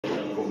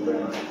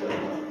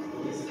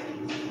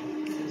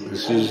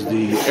This is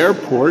the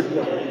airport.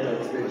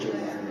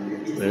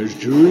 There's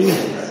Julie.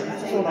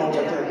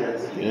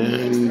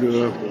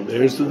 And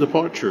there's the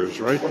departures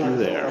right through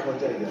there.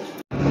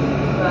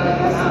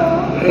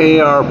 Hey,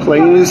 our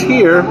plane is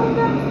here.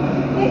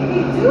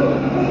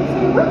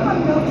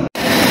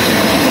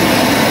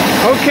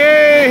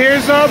 Okay,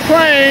 here's our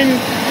plane.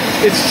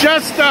 It's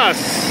just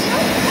us.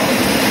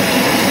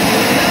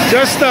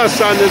 Just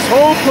us on this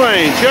whole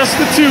plane. Just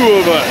the two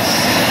of us.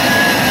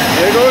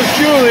 There goes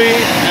Julie,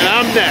 and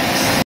I'm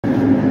next.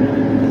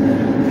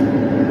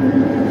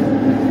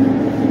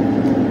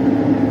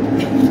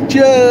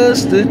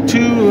 Just the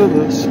two of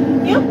us.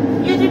 Yep,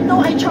 you didn't know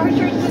I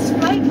chartered this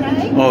flight,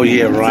 right? Oh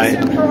yeah, right.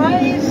 It's a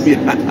surprise.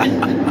 Yeah.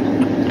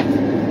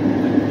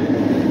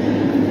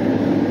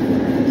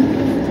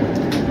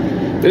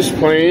 This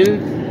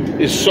plane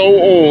is so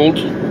old,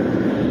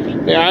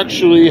 they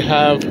actually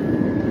have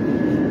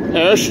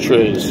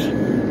ashtrays.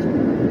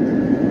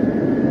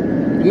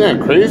 Isn't that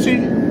crazy?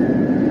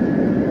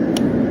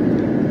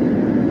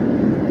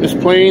 This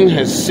plane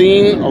has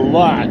seen a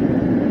lot.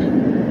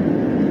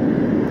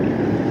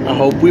 I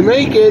hope we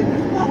make it.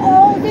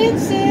 Uh-oh,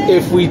 Vincent.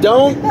 If we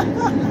don't,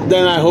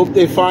 then I hope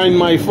they find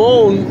my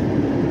phone.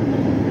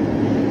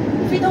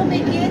 If you don't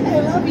make it, I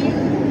love you.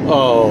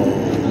 Oh,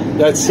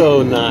 that's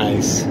so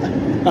nice.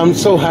 I'm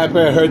so happy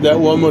I heard that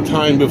one more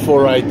time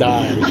before I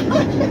die.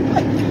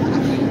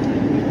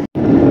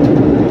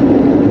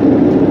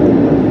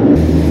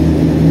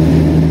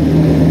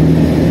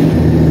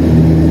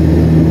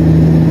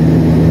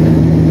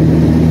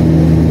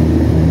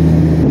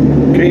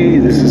 Okay,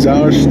 this is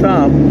our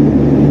stop.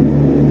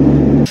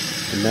 And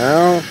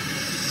now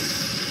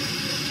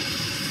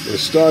we're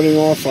starting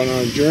off on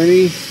our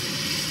journey.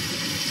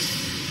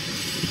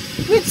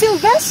 With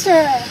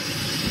Sylvester.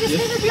 He's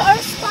going to be our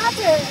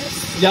spotters.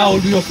 Yeah, I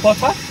will be your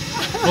spotter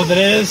for the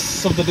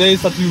rest of the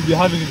days that we will be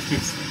having in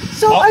trips.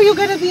 So are you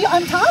going to be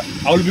on top?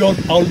 I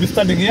will be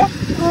standing here.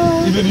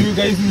 Even you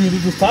guys need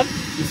to stand.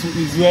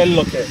 It's well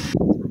okay.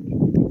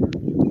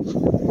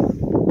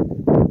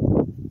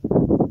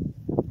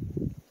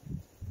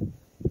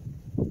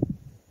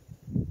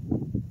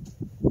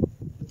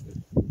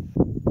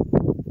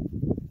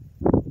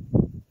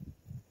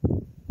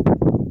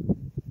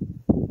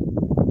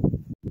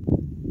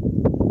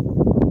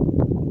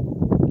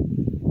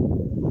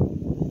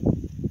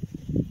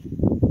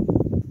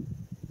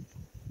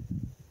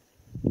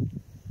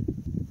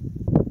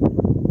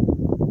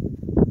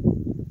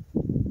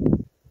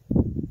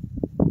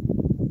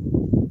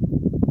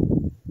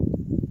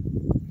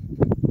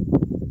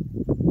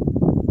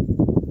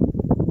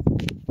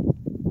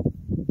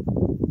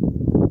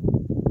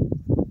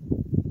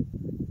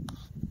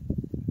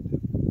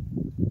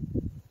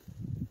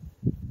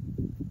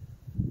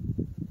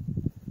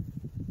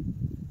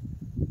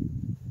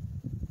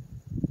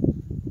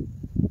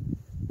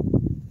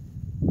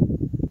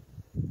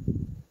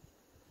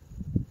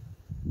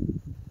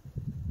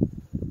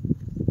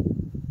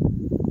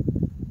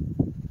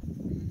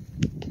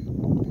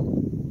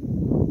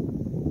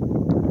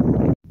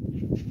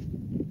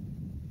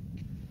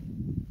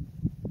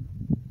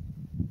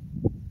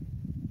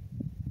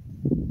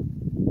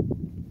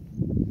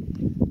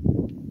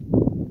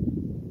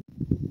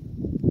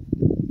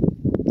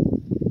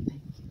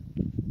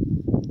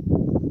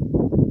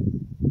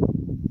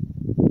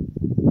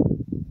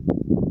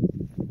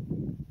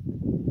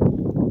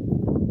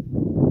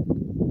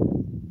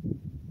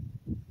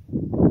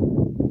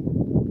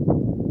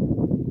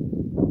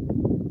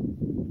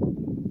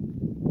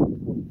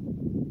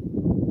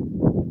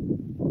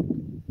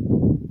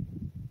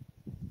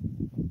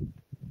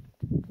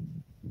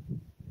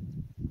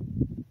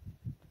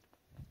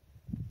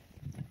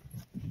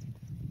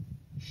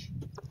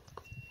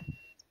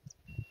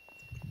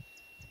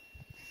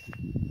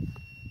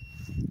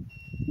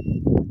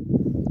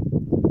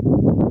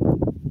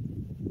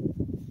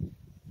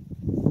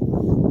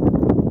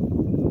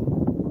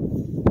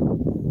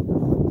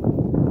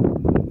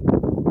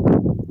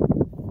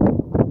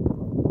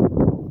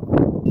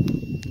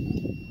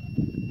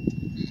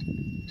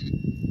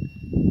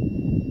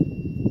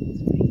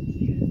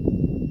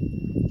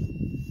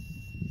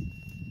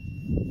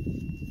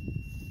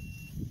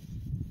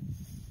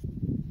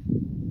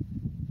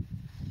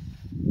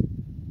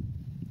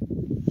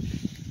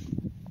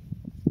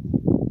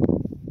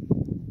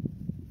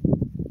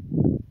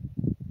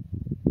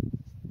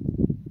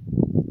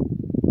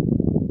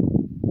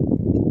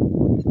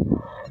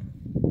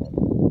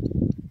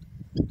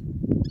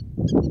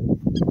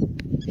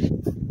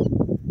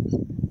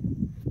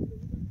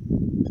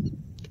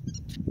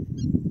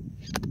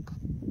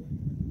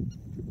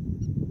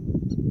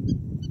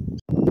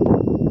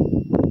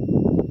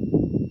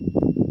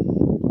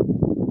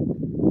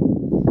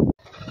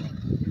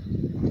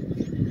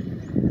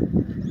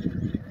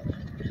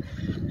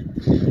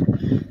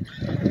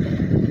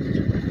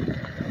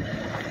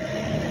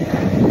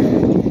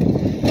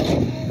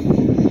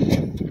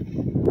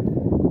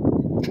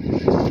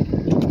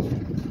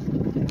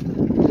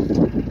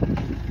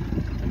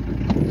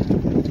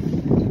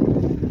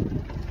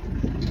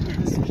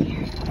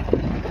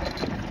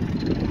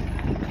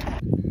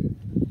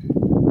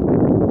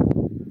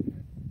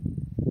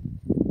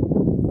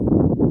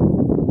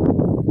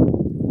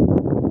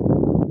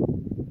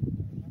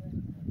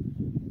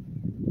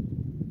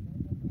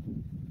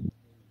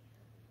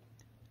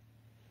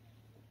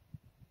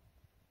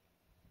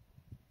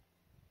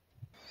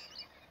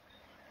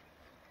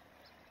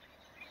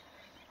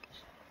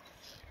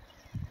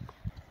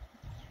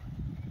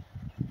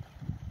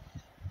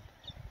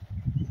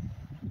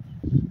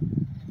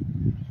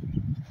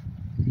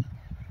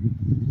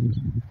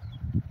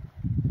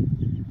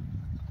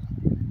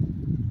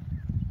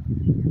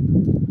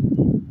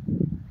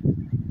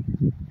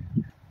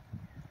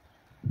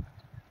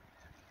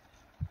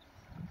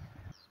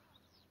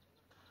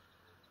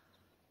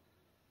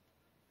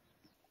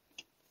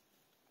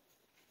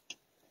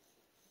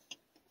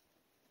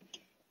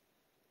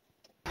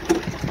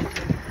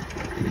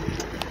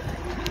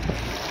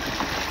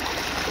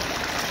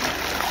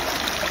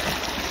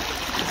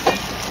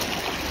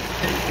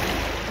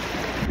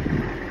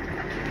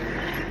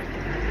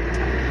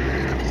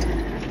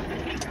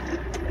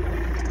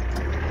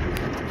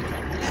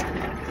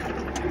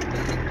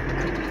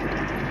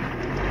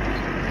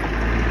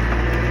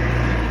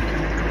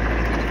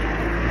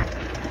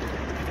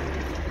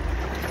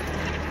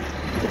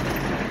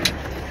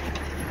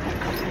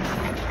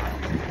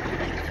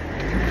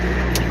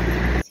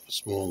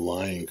 small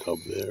lion cub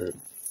there.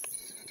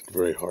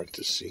 Very hard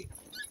to see.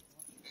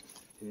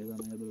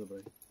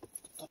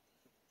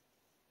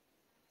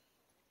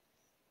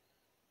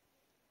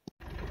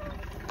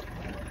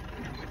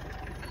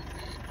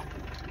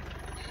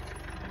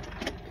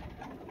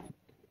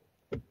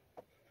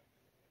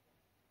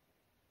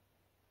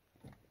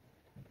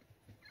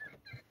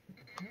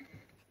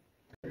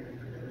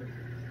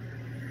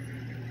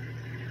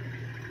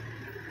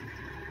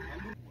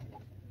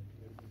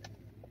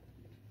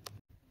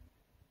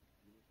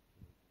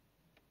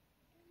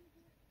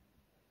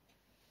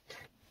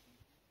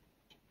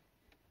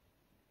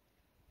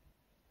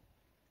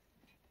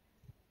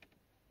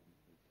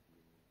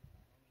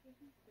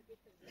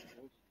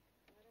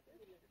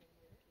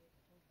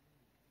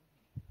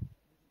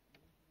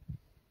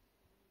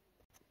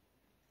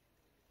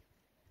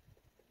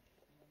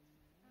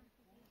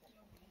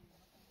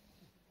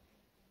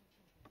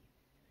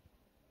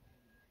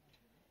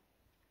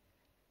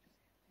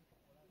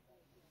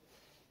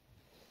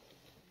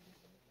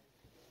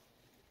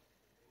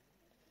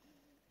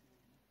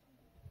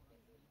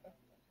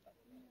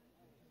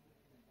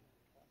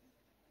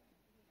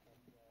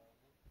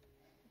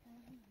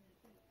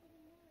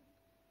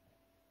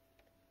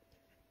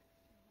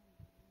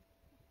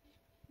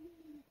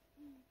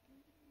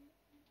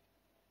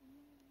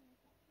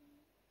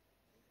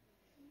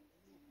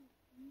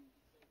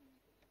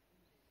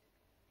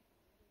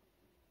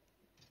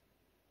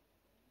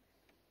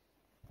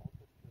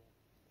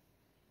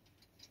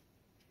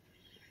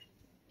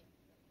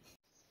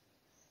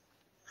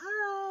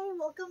 Hi,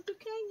 welcome to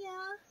Kenya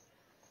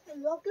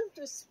and welcome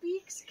to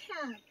Speaks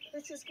Camp.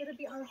 This is going to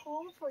be our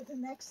home for the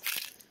next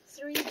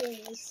 3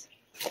 days.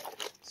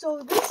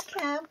 So this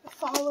camp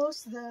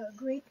follows the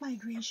Great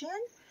Migration.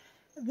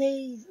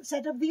 They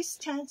set up these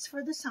tents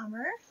for the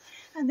summer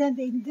and then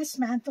they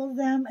dismantle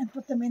them and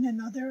put them in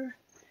another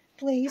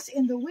place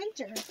in the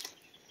winter.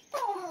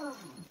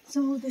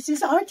 So this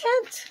is our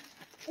tent.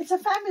 It's a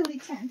family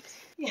tent.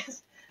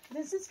 Yes,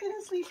 this is going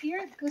to sleep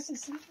here because the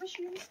sleep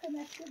machine is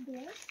connected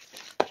there.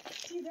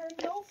 See, there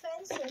are no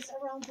fences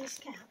around this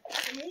camp,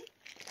 okay?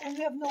 And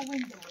we have no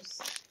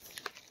windows.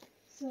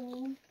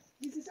 So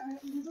this is our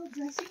little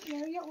dressing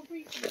area over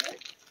here.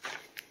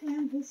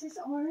 And this is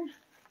our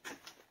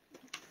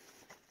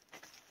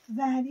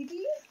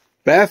vanity.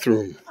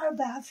 Bathroom. Our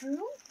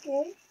bathroom,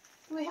 okay?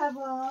 We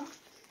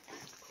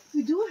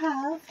do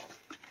have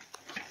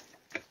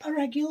a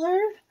regular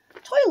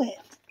toilet.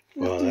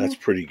 Well, that's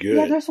pretty good.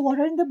 Yeah, there's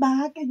water in the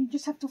back and you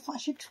just have to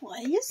flush it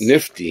twice.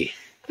 Nifty.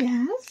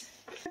 Yes.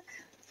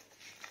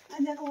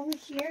 And then over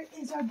here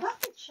is our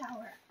bucket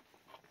shower.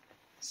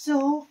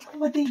 So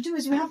what they do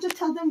is we have to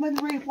tell them when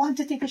we want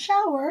to take a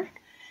shower,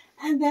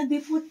 and then they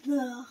put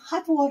the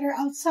hot water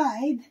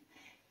outside,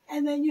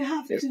 and then you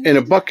have to... In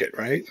a bucket,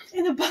 right?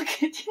 In a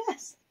bucket,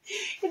 yes.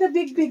 In a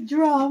big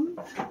drum.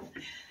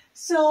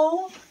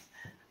 So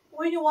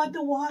when you want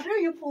the water,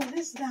 you pull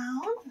this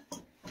down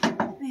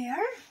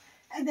there,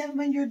 and then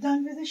when you're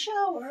done with the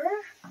shower,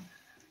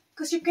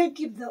 because you can't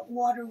keep the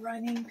water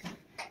running.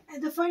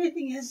 And the funny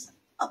thing is,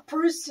 a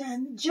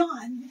person,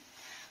 John,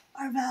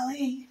 our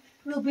valet,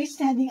 will be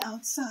standing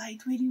outside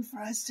waiting for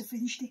us to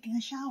finish taking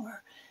a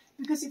shower.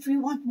 Because if we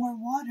want more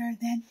water,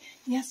 then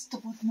he has to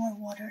put more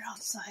water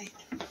outside.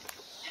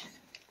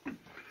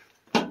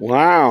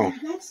 Wow.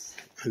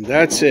 And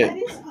that's it. That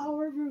is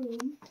our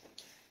room.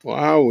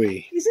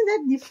 Wowee. Isn't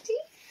that nifty?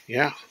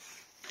 Yeah.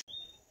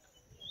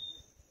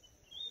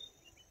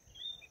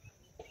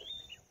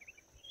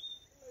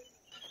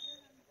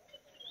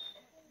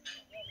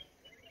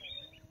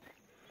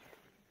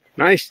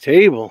 Nice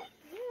table.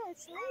 Yeah,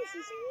 it's nice,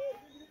 isn't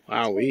it?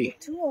 Wowee.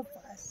 The two of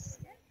us.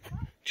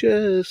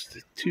 Just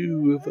the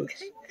two of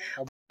us.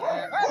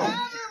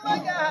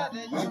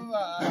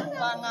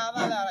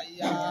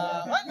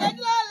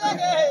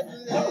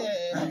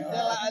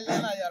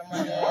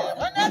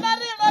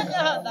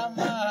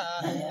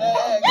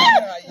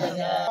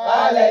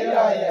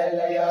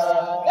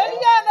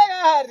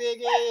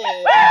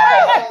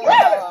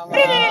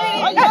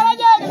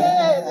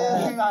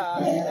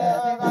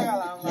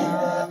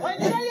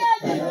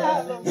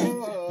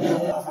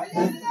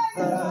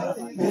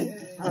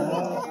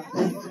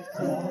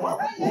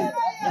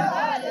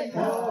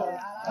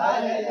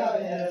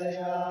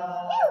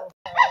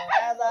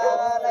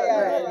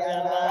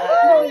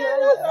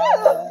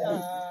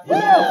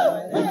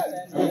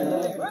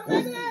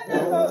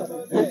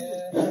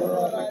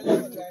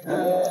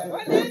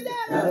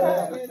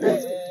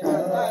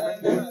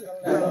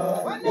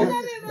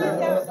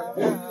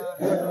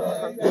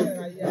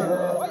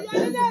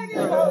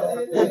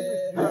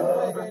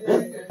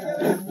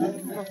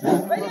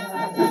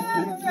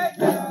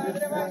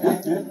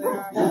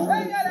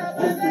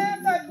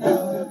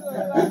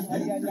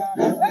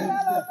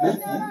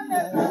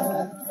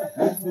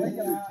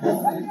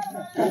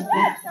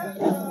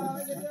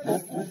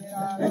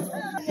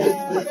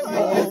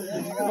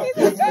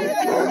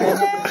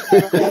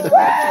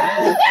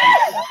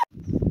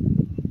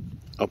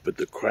 Up at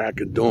the crack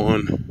of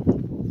dawn.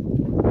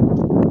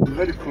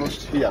 Very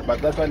close here,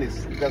 but that one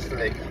is just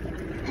like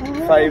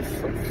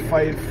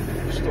five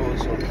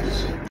stores of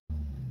this.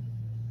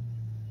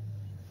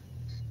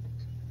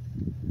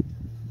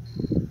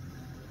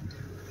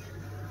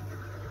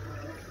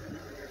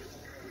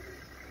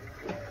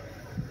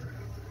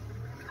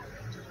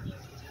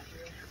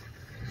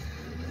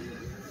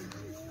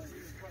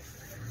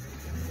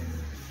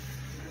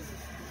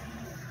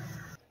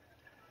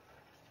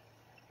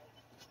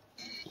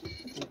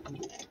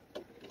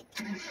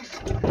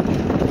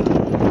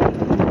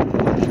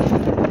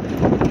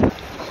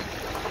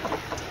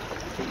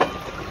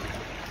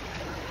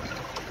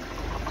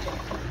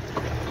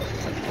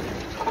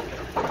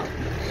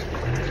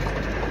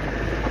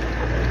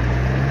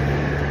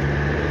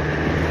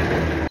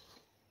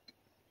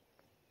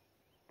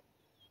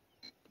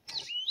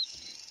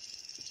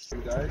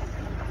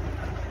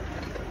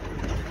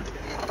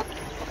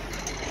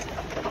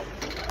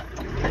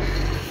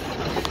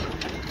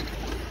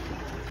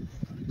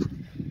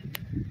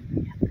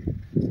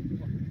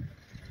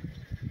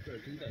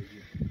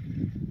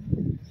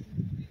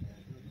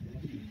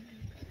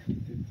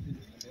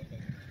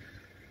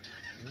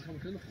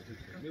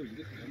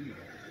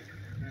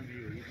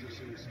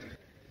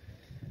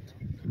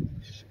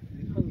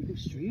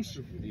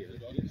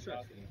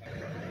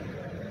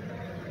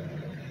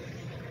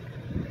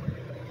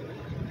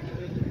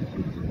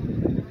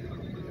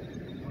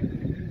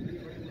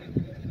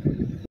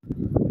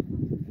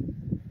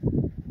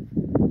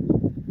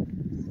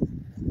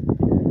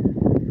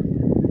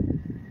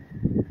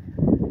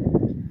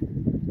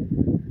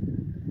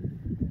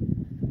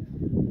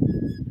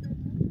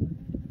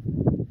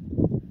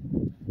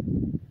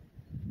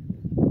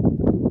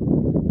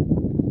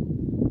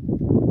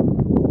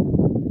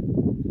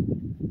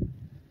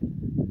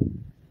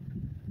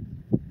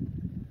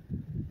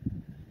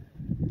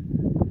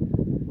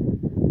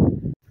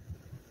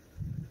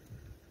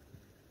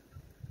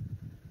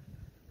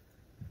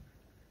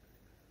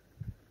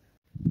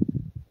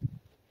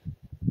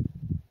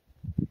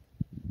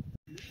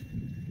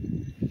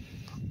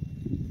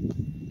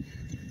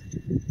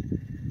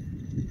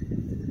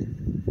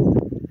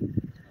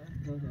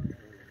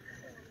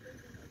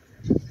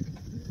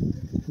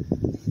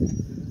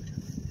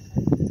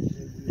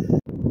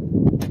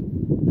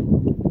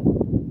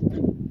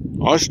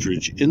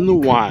 Ostrich in the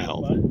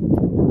wild.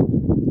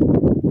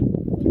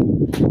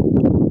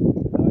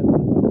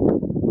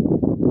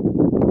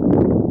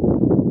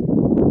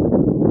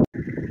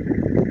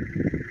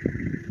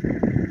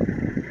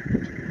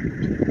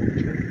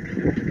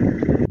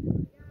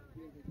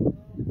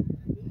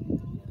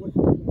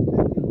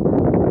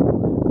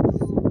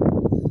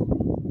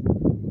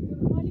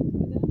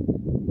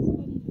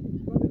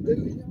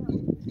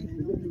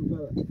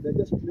 They're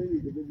just playing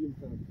with the baby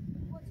fan.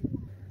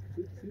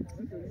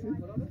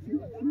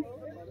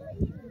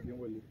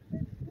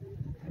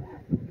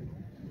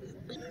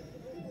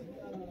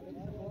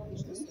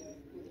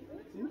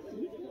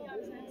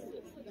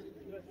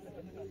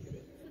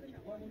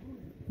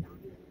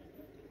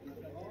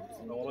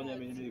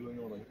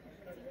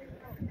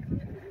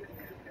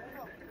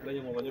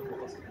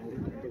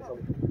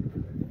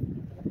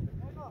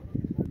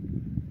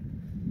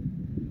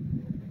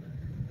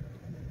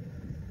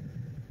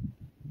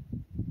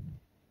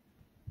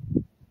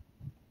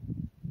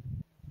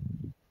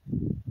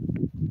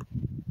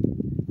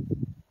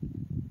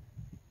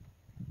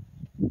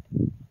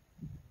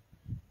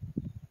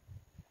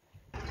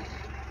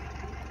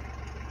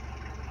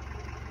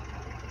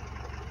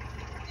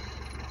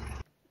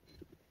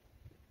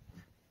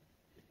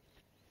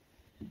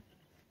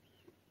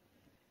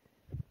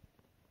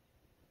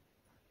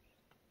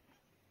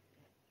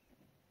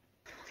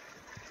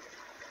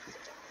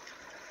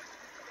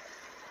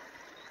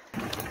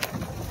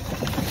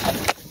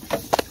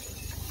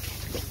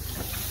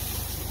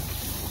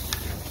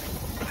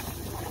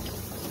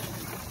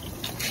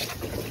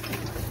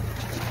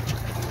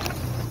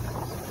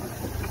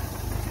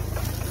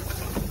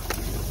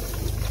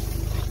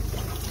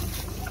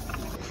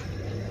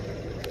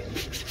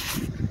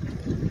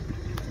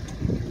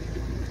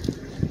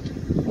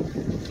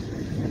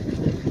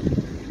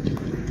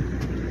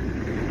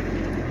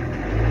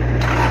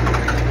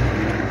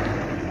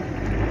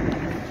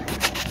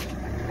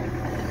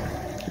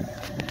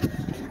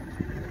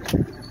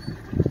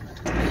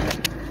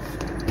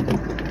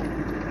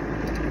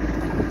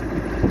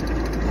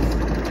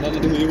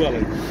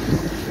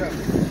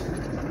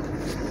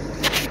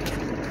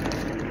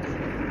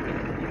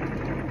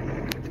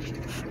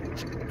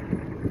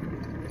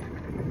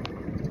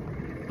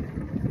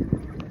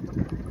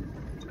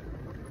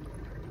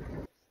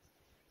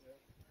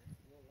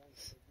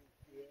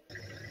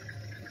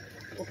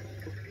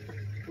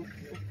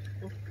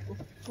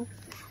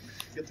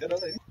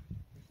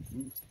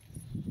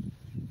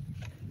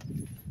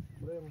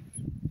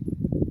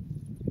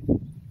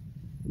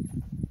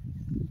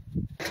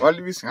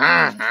 Always.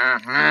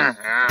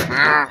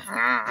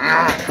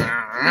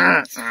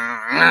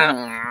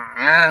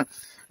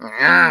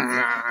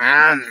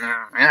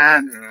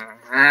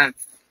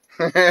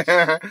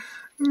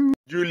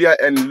 Julia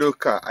and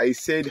Luca, I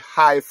said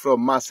hi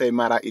from Masai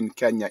Mara in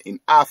Kenya, in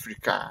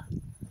Africa.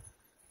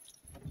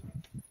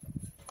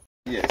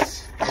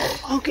 Yes.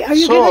 Okay, are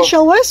you gonna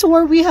show us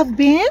where we have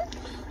been?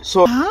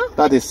 So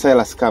that is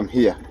Silas Camp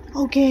here.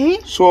 Okay.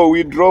 So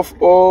we drove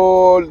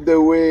all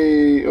the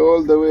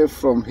way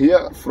from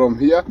here,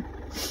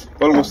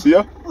 almost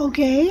here.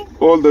 Okay.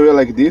 All the way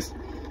like this,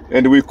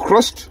 and we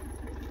crossed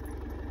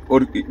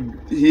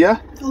here.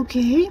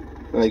 Okay.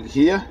 Like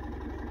here,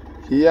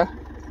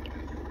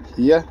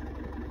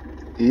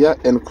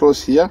 and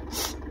cross here,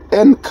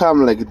 and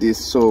come like this.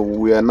 So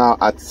we are now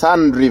at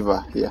Sand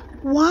River here.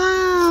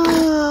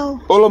 Wow.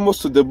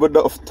 Almost to the border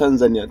of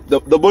Tanzania.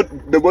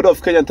 The border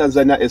of Kenya and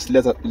Tanzania is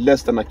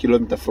less than a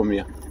kilometer from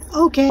here.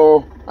 Okay.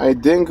 So I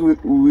think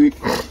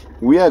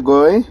we are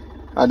going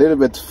a little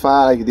bit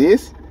far like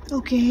this.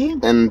 Okay.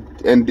 And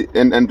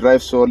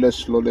drive slowly,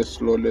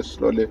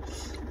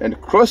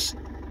 and cross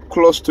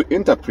close to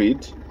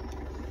Interpret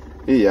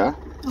here.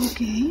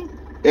 Okay.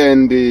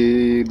 And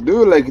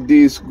do like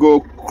this.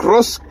 Go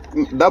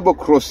double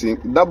crossing,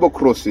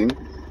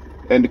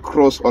 and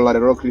cross Olare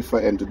Rock River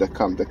into the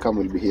camp. The camp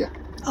will be here.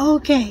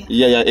 Okay.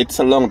 Yeah. It's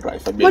a long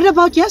drive. What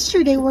about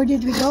yesterday? Where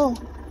did we go?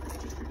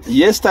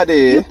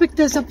 Yesterday, You picked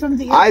us up from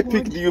the airport. I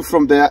picked you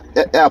from the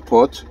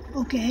airport.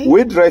 Okay.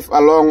 We drive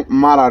along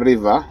Mara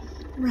River.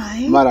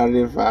 Right. Mara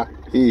River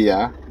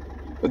here.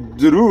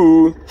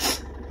 Through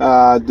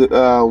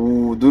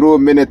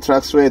many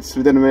tracks where it's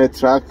within many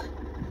track,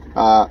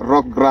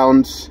 rock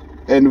grounds,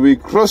 and we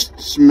crossed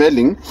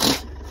Smelling.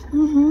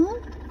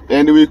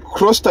 And we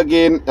crossed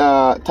again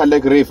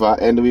Talek River,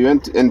 and we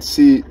went and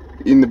see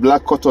in the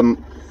Black Cotton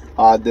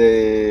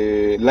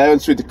the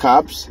lions with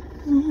calves.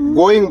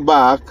 Going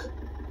back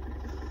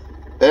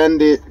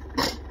and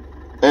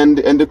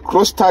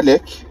crossed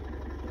Talek,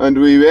 and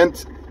we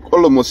went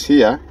almost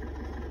here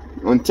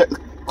and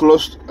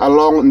close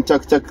along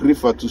Chak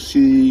River to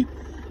see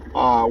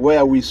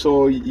where we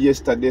saw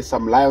yesterday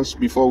some lions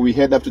before we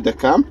head up to the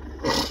camp.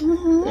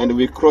 And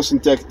we crossed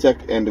in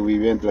Chak and we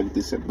went like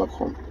this back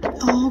home.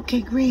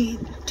 Okay, great.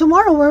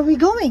 Tomorrow, where are we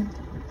going?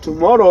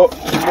 Tomorrow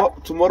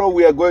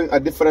we are going a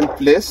different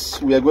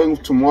place. We are going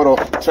tomorrow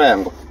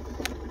Triangle,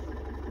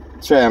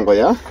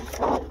 yeah?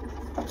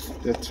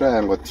 The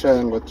Triangle.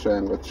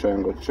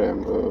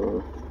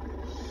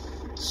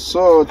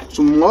 So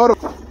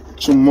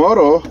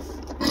tomorrow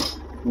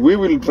we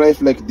will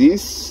drive like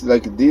this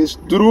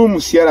through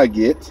Musiara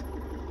Gate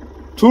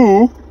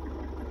to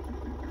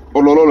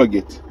Olololo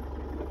Gate.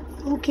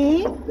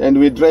 Okay. And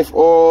we drive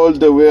all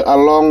the way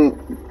along.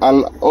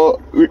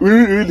 We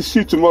will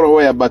see tomorrow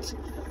where, but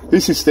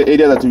this is the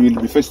area that we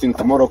will be visiting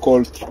tomorrow,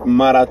 called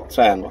Mara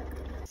Triangle.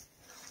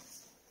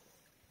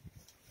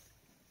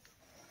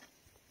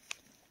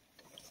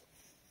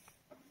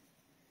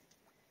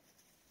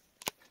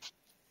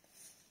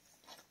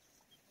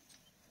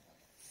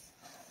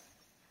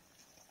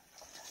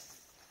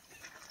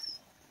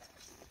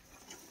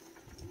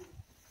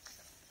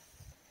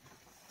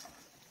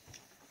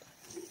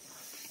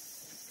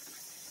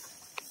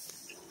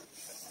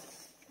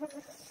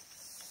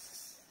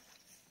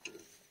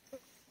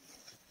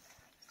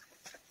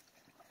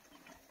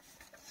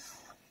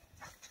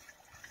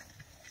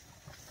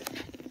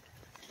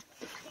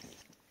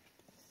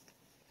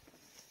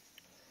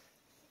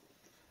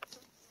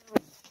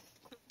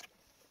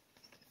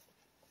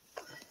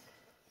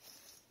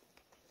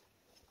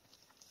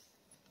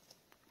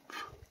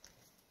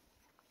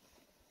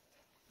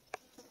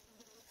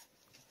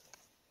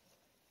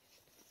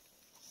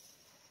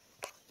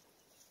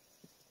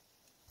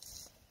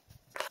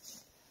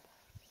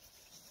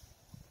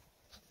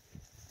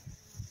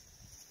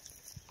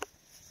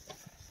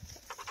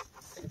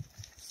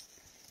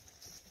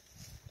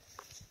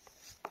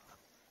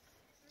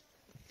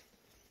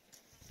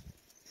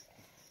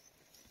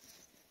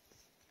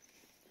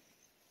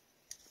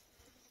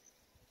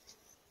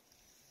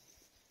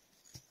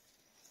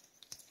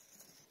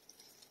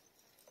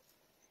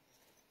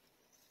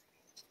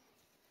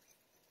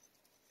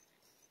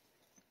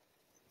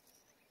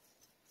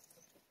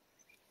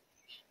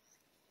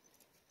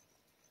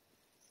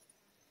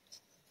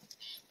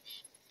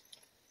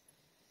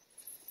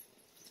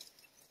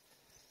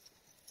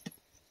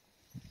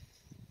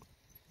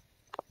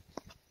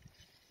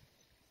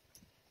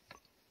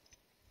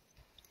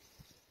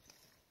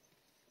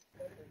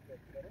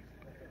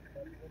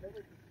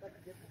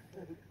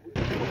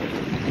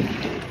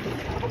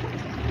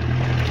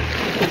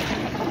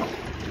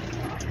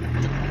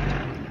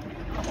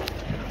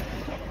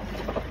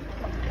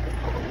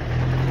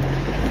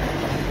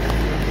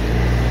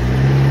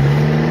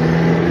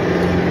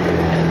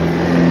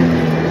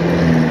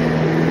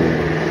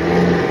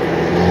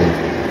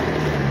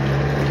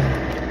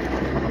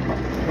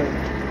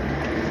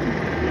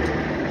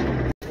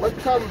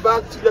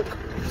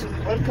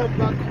 Welcome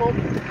back home.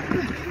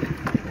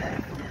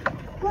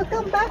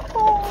 Welcome back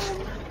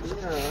home.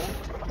 Yeah.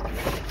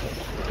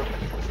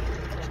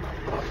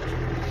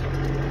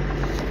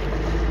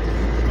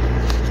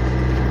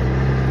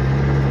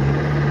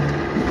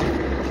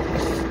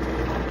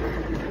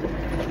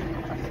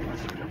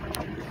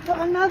 So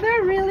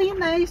another really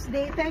nice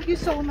day. Thank you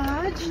so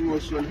much. You're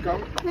most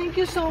welcome. Thank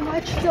you so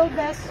much,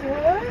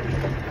 Sylvester.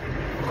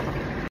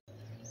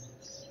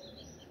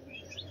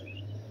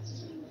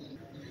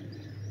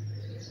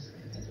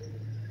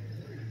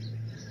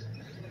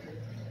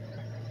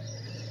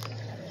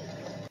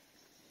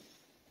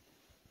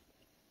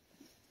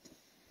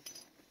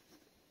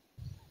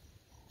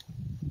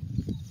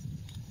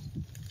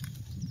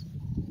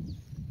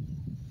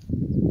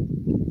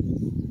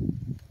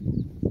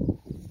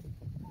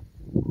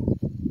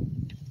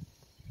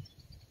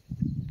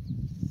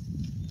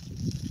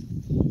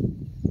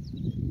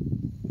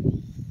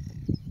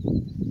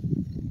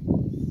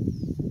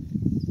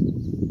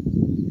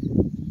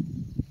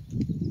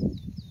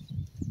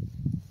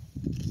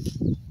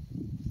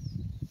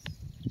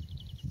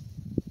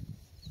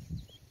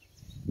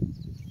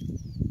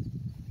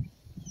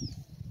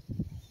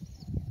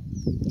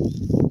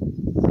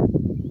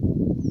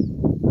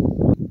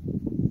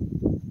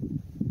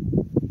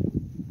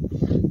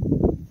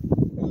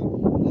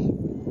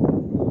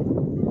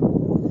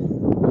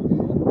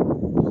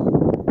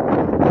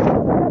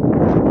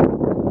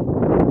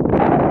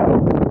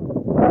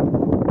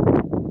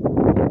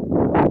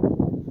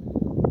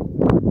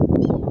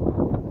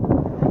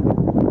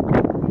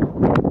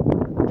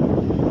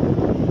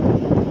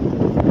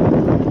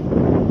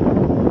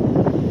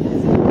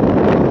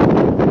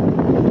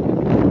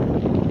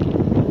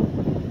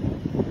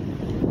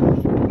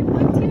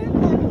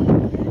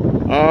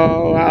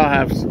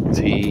 have some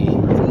tea. I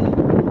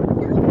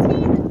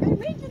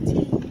made the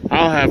tea.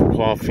 I'll have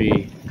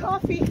coffee.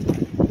 Coffee.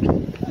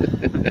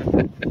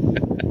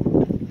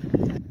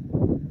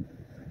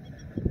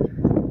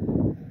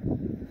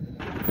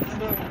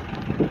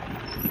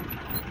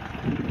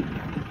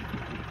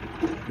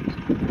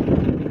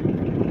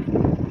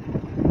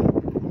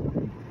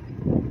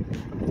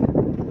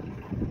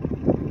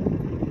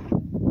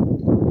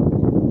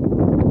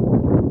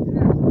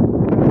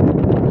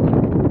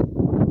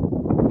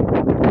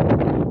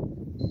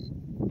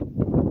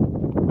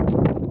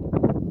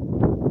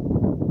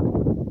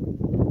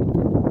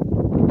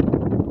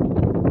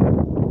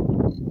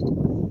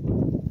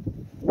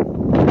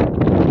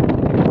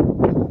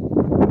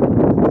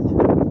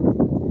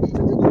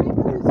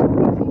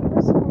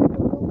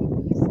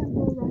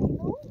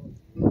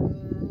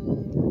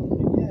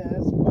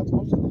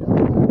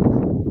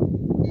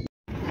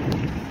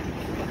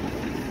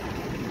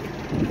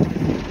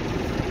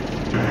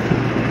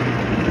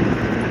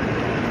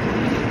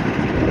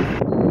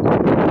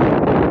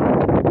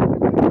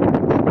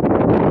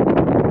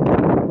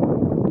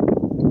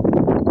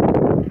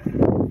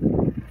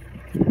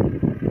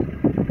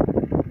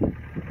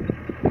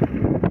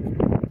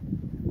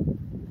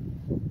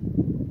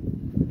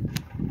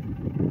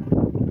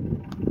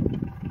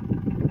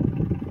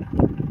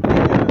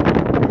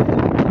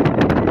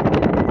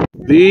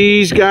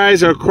 These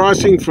guys are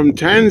crossing from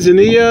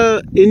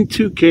Tanzania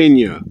into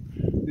Kenya.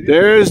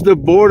 There's the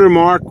border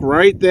mark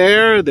right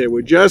there. They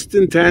were just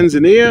in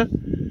Tanzania,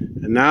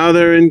 and now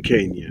they're in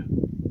Kenya.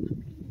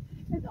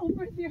 And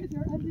over there,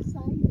 they're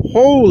undecided.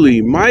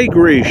 Holy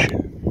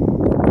migration.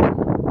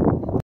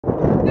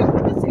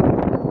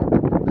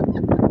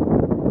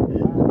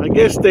 I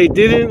guess they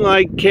didn't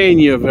like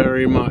Kenya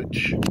very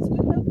much.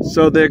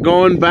 So they're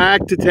going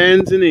back to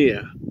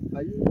Tanzania.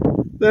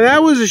 Now,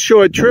 that was a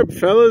short trip,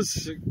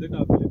 fellas.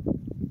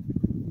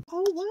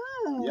 Oh,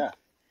 wow. Yeah.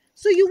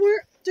 So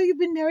you've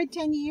been married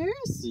 10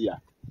 years? Yeah.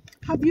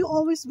 Have you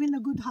always been a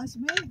good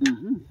husband?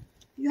 Mm-hmm.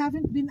 You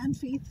haven't been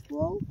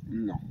unfaithful?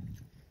 No.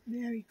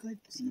 Very good.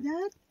 See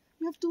that?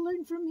 You have to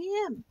learn from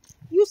him.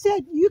 You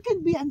said you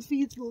can be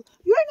unfaithful.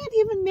 You're not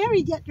even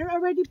married yet. You're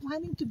already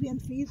planning to be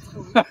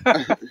unfaithful.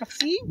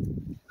 See?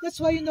 That's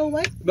why you know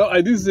what? No,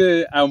 I didn't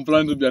say I'm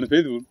planning to be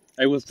unfaithful.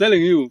 I was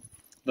telling you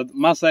that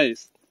my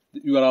size,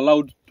 you are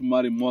allowed to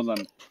marry more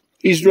than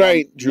He's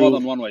right, Drew. more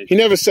than one wife. He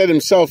never said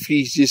himself.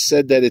 He just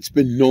said that it's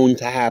been known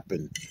to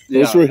happen.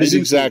 Those Yeah, were I his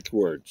think exact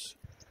words.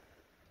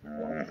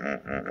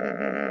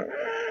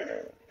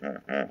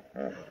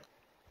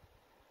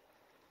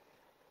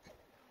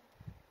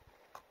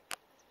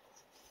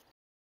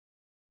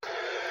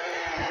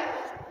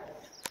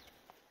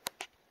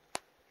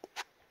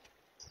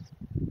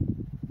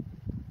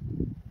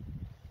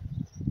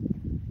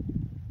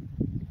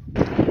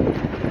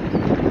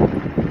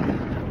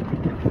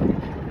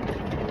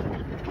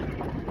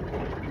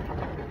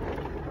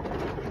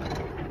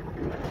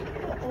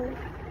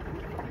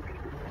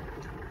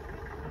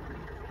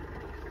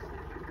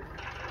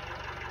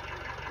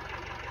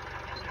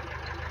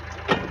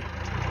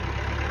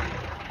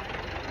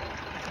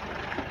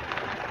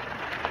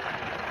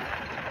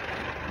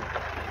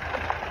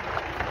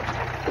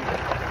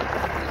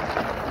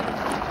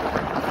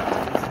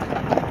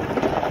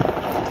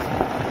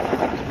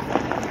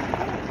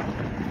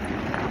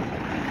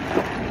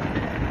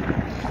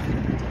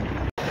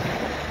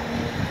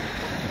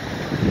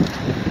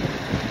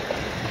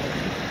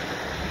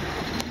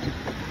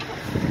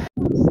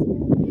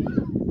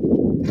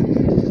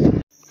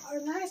 Our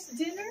last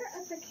dinner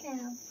at the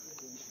camp.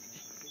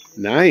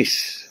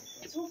 Nice.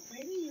 So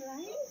pretty,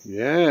 right?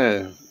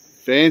 Yeah.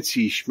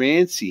 Fancy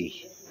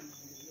schmancy.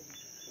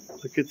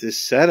 Look at this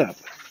setup.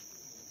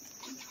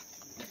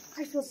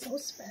 I feel so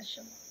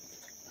special.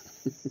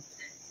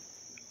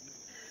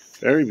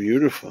 Very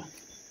beautiful.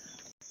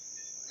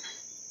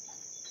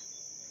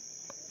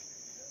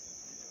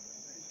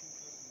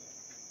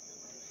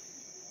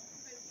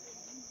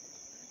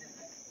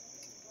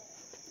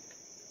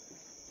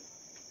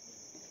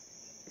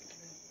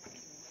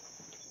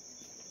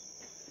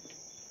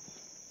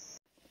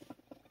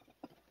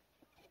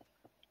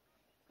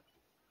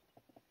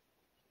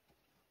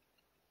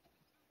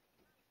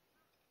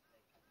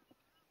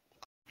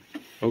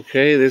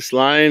 Okay, this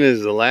lion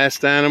is the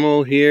last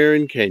animal here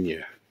in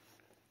Kenya.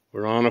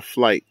 We're on a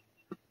flight,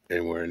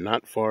 and we're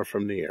not far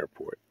from the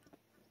airport.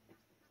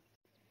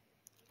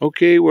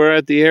 Okay, we're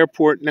at the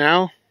airport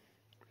now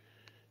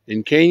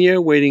in Kenya,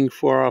 waiting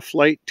for our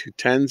flight to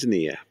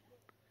Tanzania.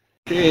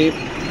 Okay,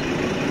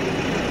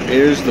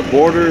 here's the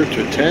border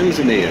to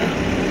Tanzania.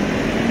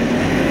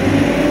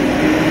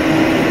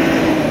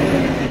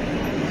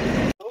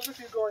 Those of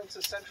you going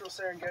to Central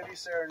Serengeti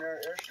Serenera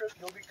Airstrip,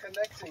 you'll be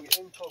connecting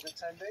in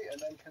Tokatende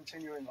and then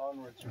continuing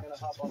onwards. You're going to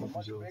hop on a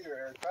much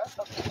bigger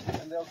aircraft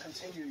and they'll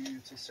continue you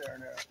to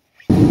Serenera.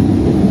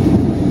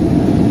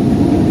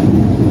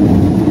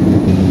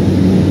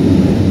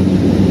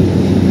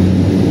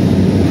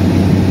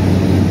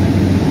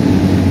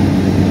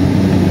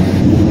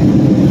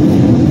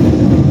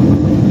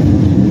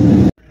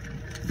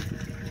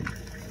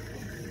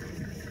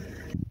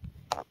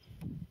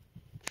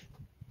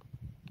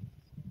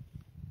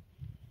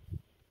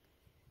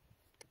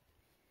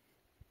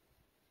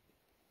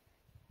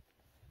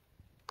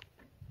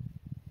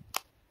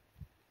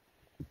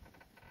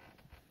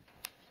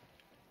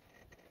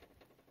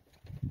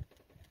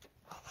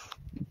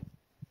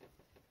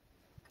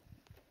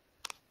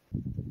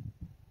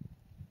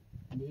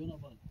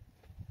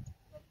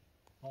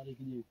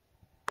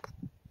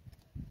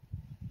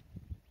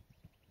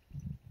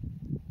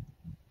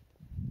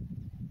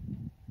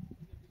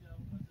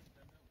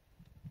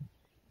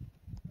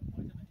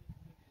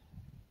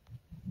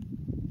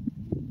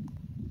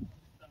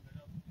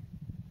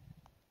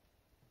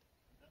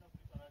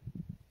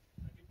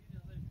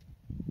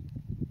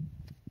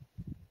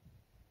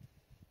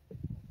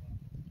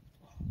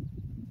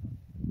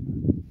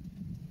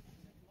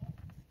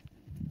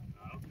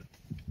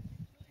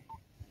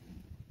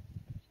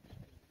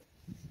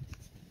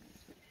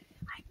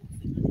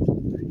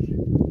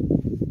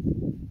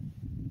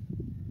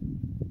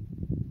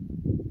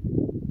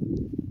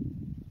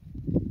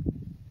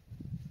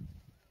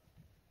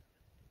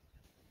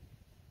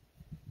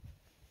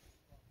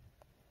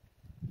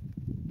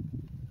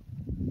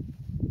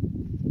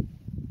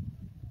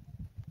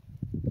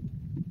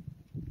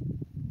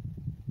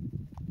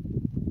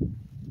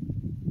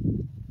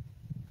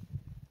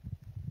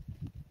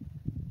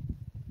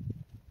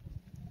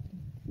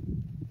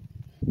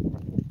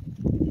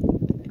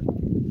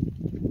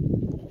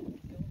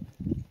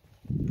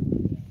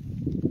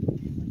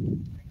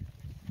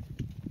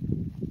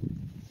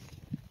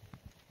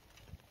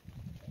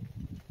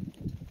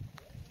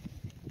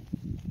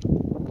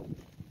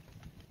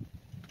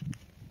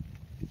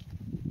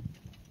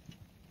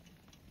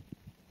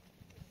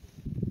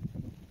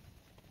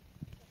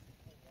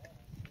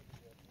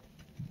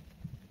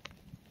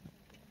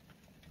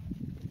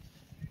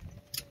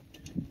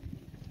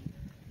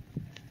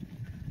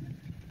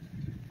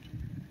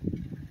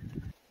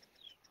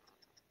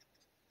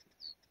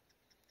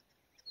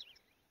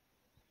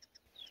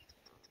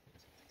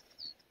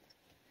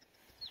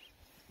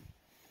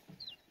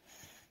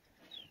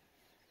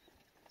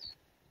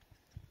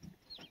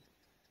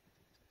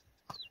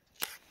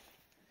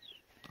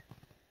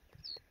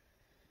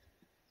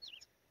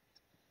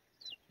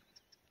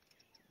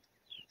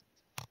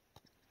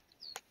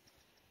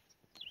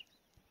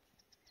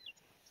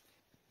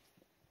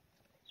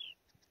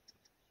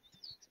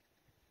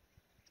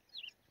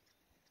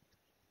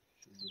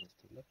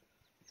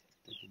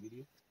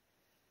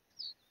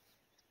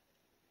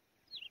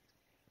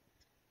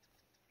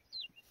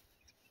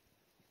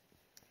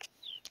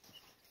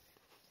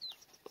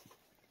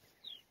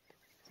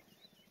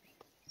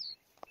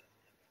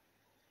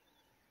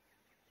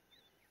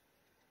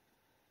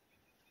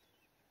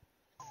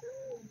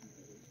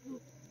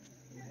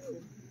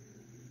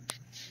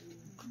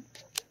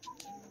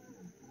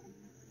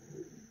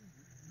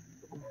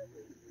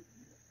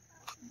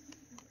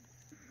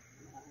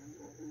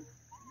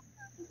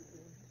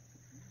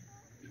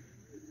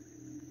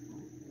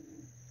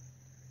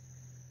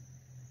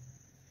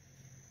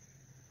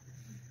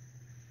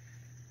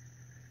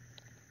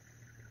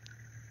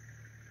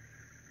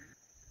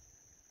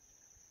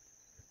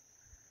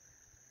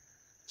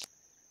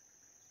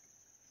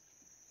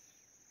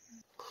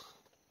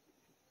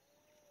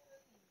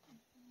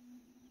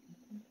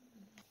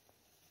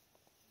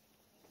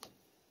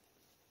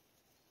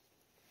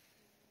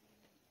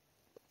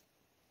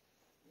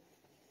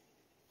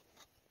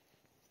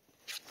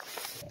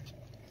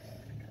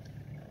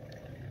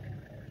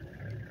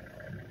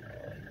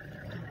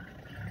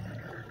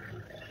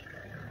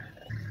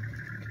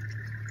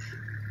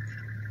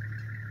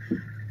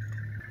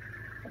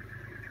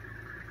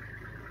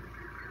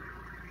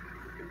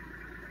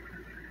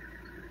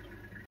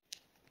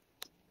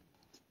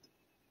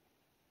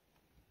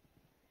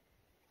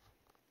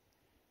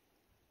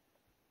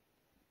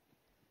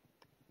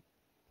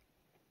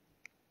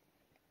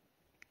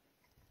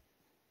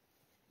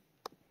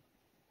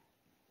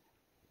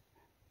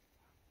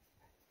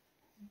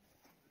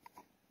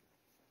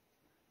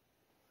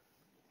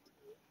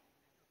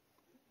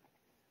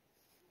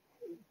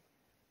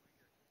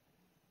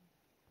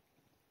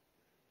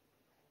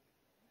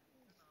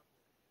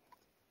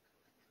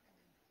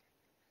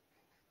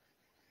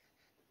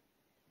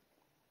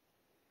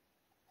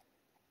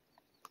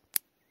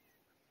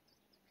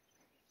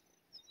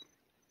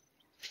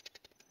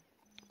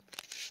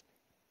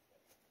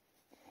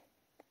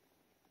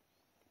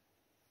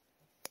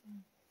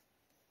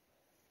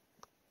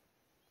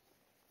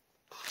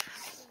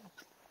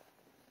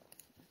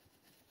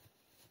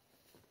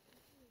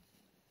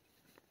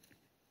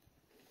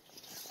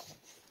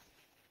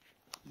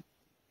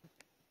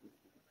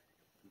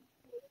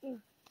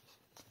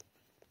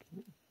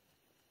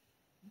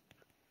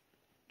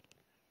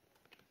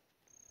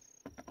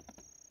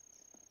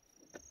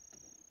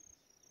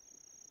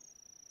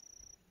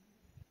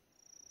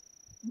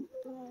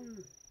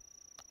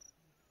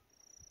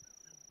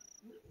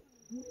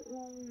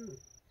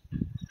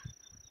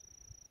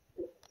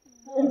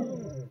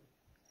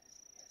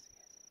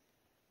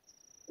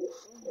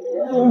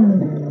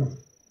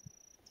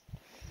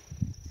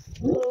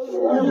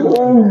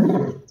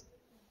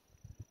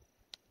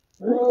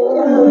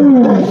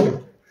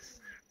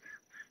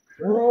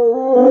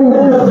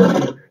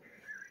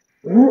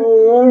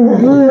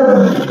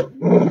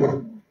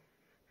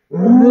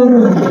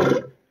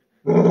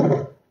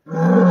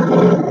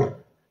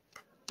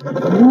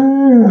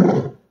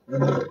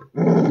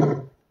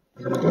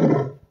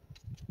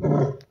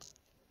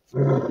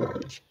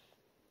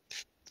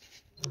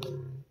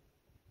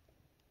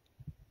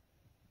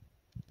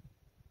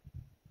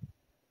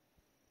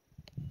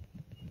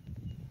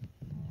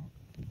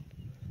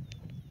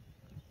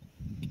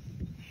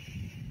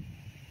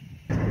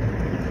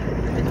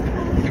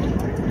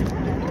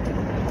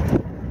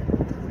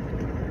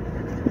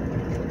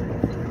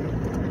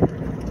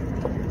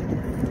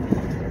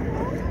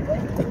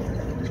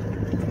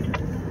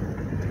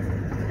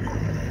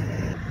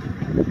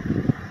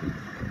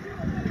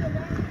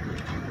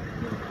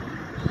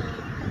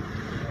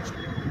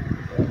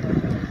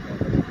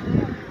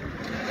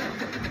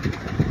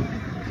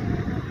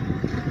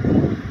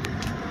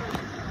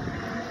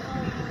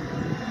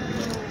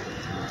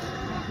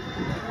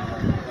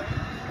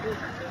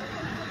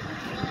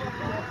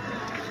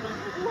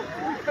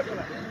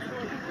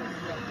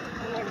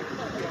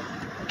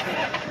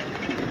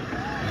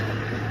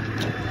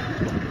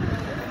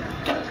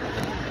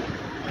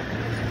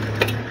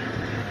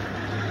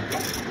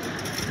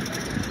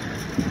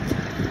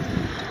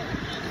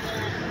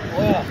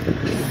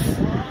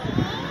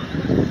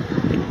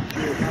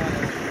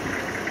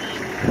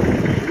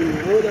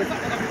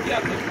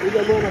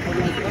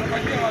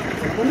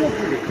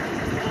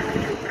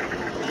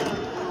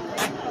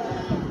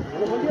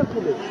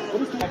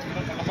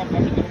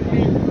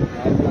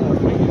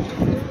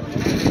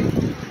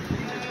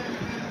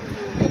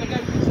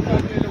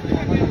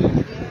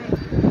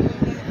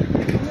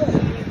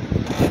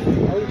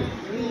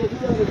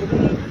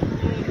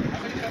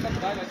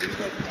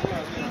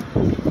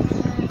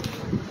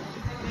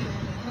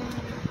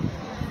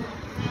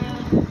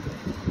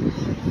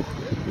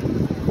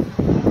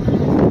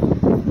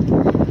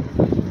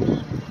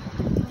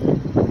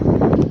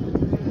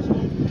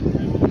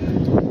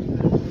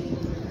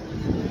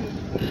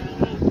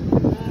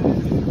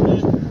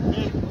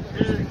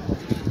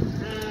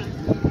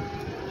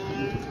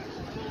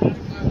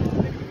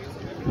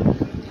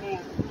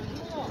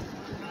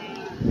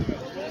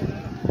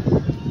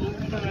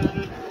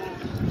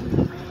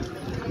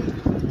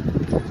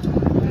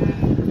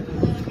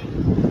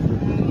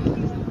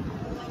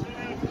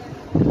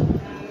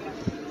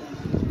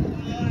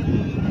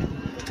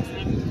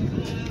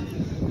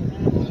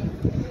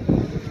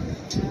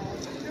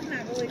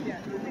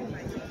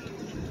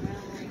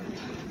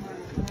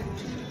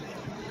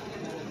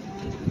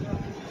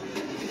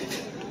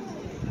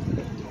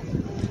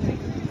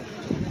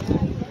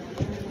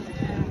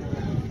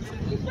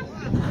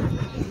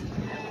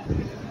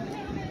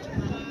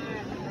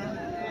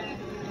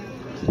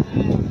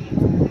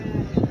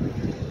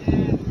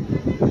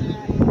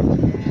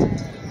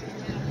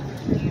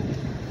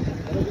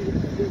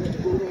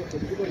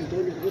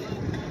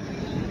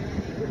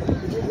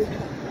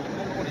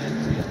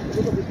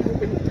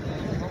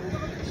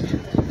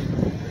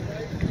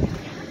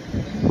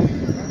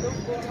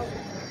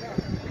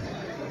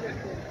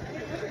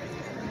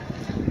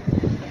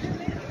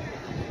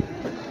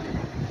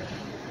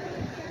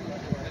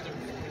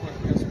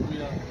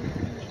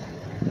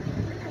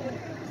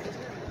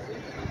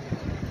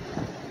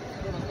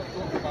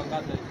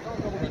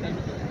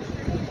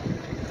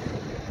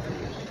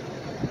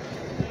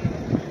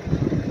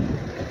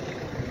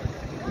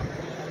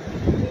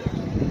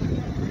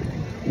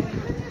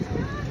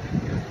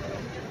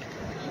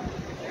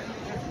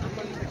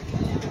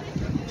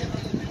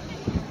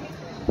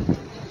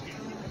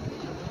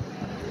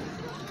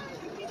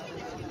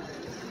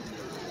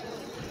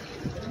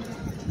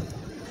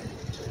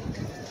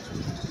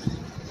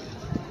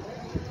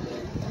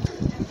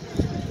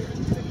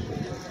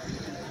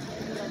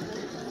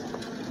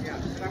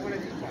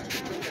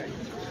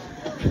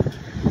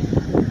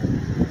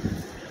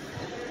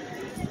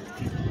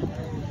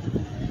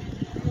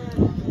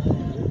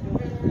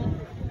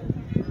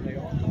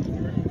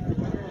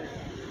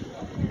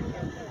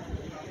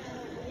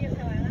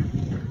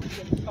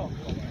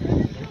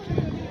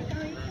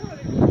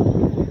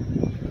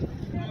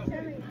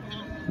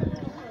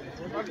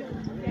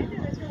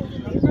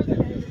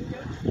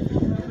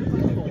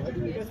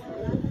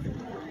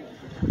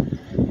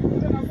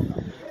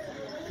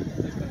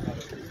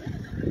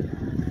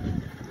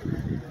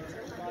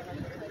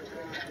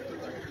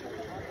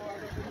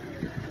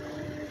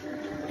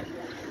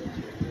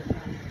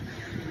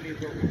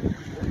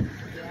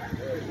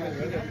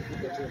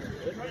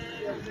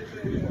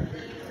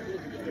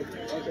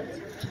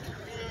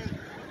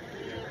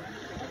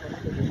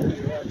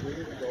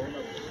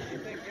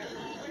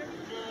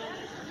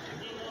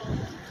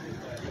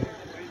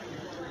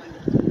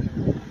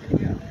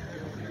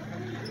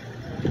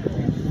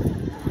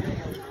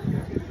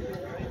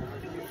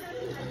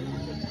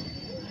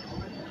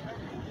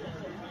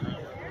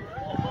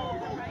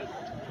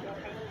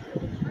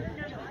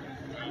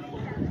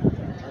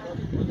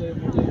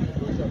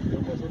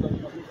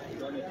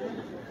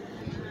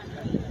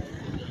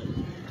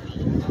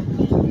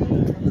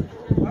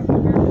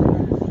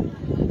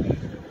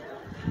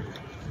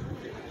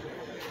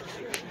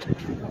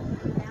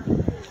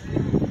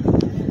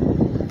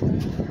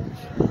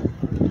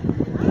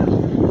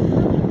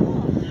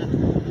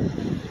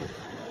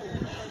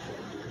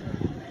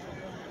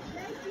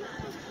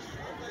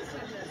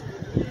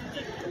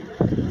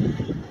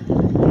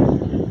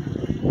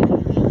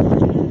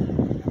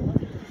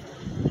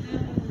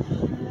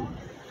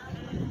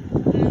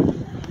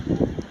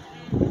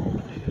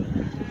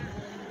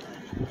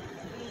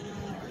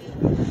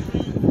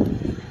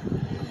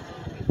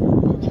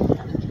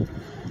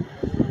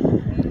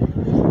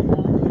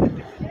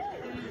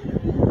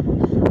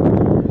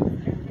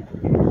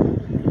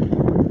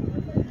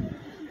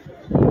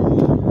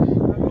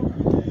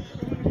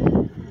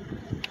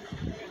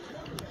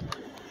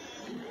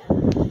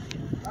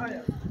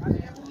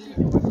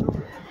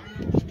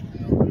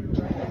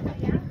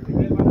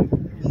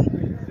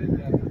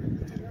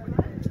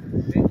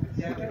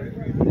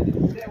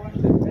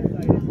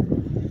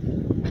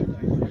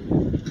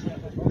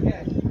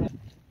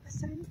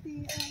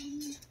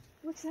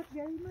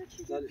 very much.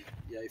 That,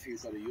 yeah, if you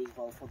got to use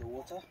valve for the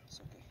water, it's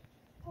okay.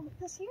 Oh,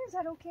 this here, is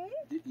that okay?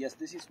 Yes,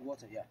 this is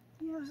water, yeah.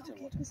 Yeah, Still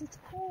okay, water. because it's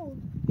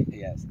cold.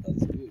 Yes,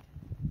 that's good.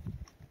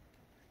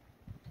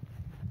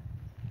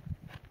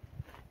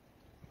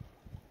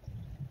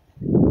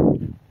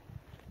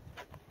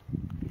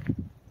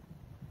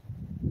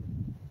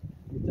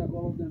 We check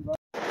all of them.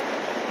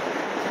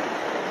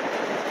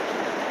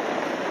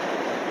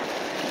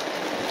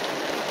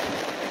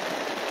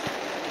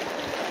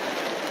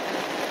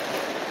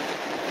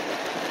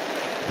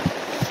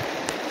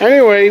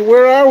 Anyway,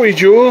 where are we,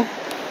 Jewel?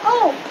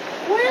 Oh,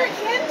 we're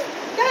in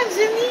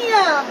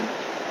Tanzania.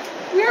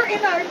 We're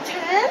in our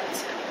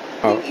tent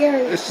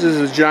area. This is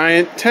a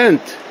giant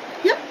tent.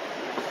 Yep.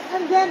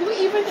 And then we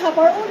even have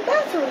our own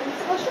bathrooms.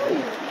 I'll show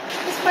you.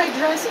 This is my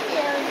dressing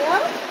area.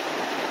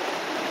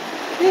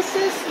 This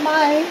is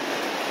my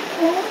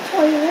own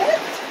toilet.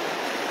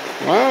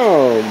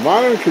 Wow,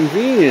 modern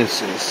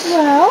conveniences.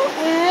 Well,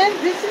 and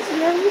this is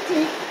where we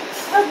take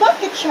our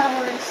bucket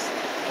showers.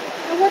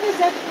 And what does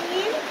that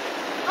mean?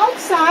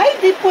 Outside,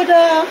 they put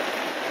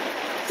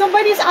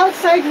somebody's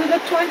outside with a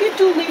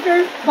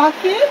 22-liter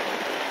bucket,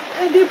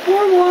 and they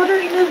pour water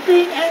in a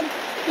thing, and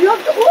you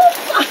have to,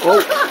 Oh,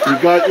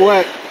 you got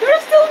wet.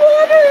 there's still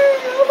water!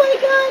 Oh my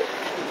god!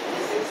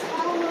 This is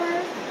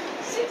our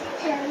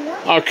sitting area.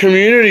 Our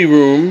community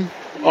room,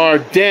 our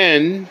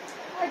den,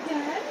 Our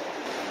den,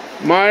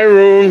 my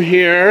room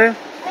here,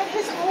 and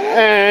his own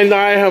and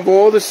I have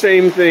all the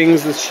same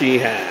things that she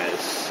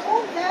has.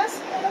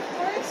 desk, and of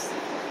course,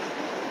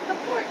 the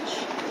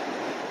porch.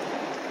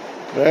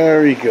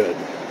 Very good.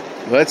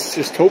 Let's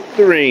just hope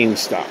the rain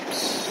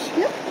stops.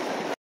 Yep.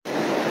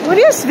 What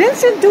is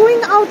Vincent doing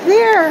out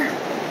there?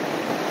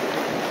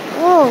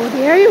 Oh,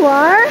 there you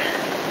are.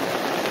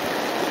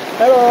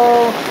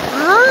 Hello.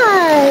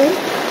 Hi.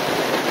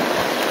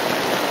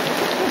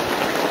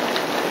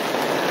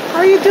 How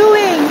are you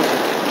doing?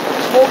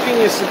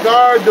 Smoking a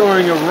cigar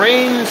during a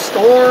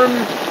rainstorm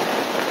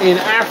in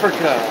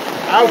Africa,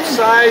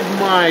 outside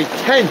my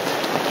tent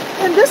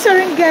In the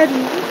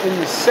Serengeti. in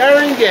the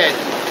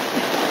Serengeti.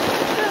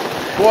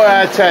 Boy,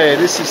 I tell you,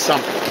 this is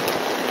something.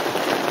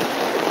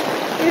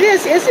 It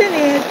is, isn't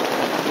it?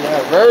 Yeah,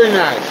 very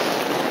nice.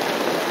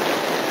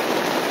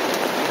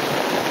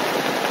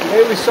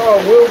 Today we saw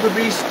a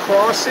wildebeest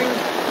crossing.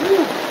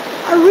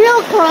 A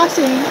real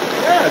crossing.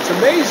 Yeah, it's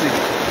amazing.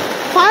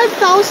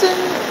 5,000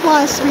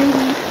 plus,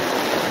 maybe.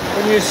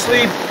 When you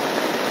sleep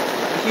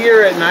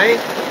here at night,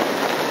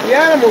 the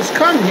animals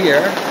come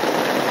here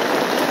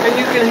and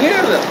you can hear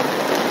them.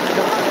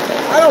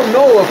 I don't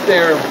know if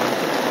they're,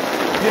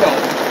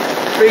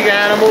 big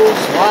animals,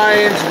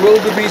 lions,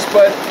 wildebeest,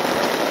 but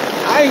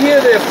I hear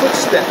their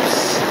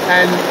footsteps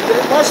and they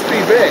must be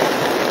big.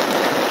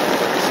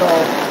 So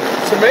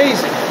it's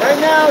amazing. Right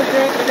now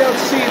you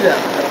don't see them.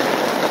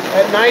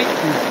 At night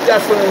you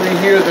definitely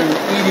hear them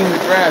eating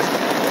the grass.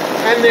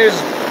 And there's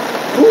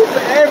poop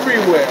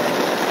everywhere.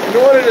 In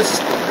order to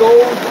go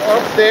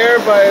up there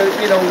by,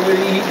 when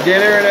you eat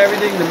dinner and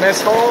everything, the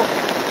mess hall,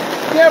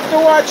 you have to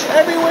watch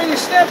everywhere you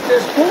step,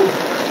 there's poop.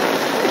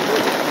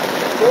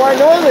 So I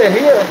know they're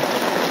here.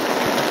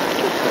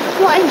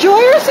 Well, enjoy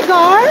your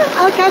cigar.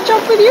 I'll catch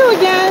up with you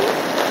again.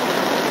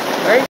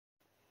 Right?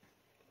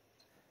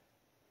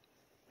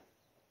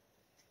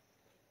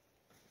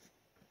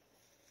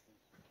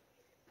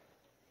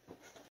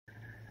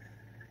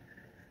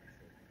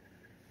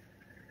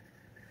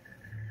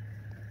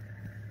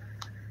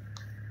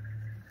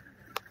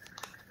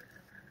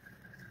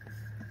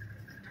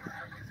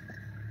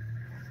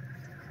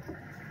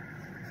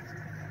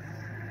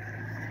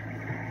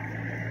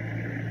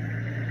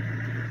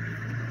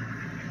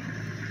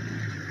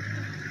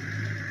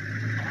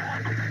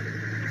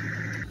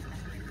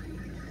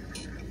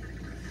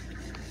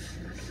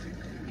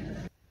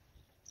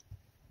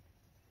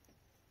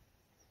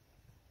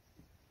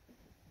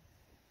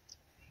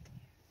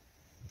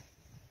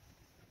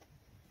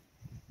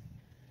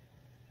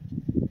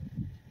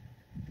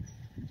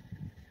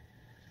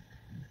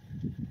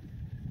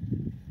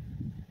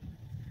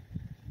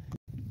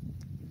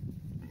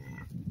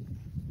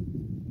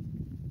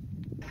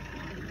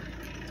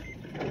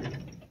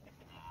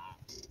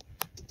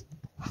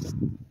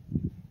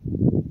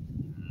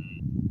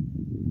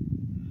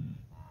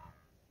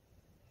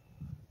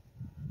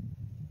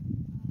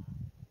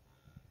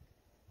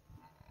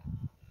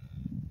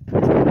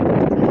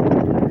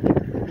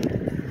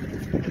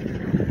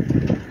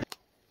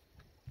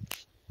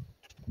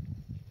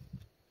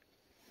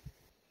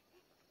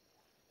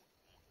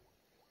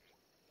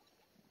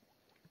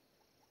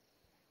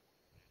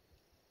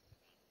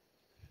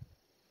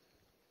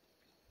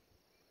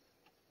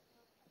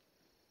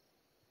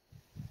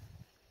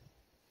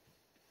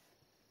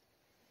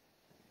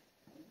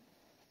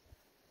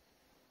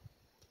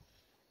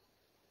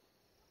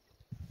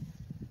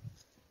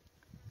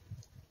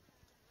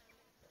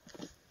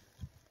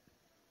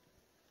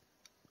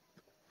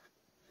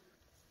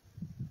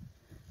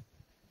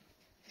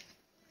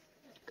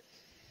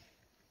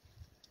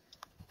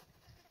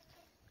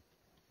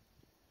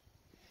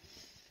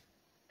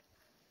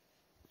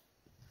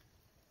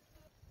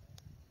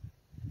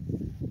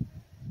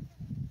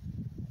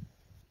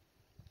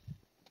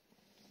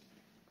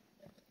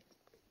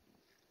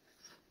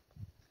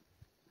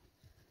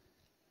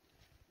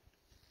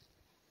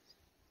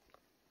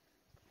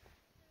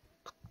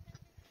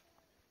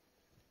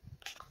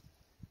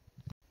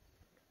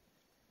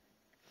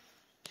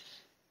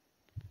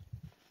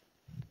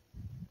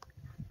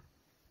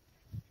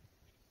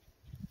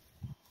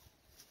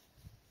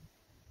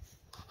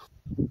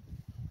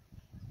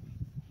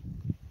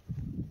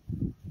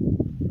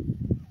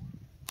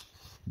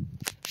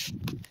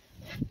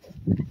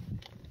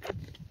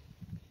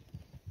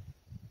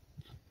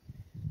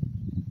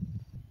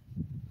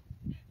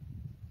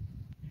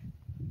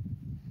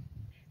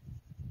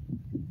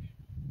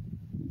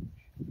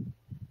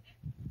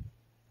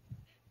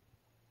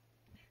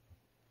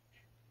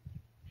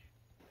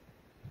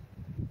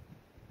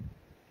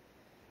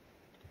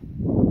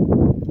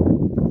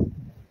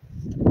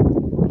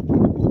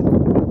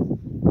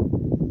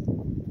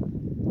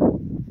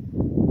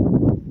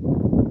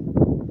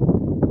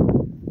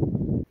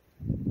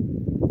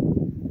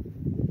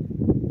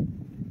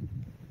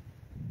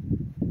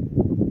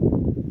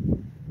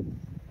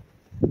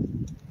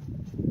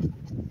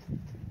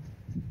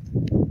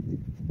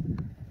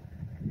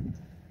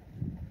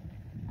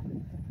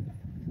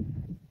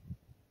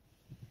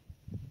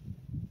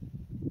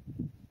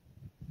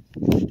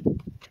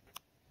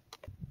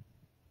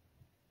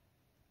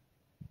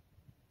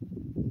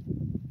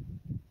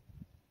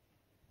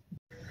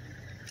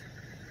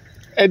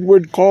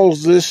 Edward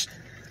calls this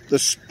the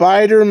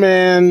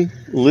Spider-Man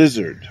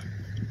lizard.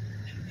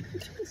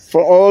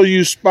 For all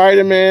you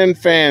Spider-Man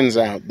fans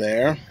out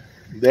there,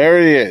 there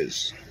he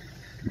is.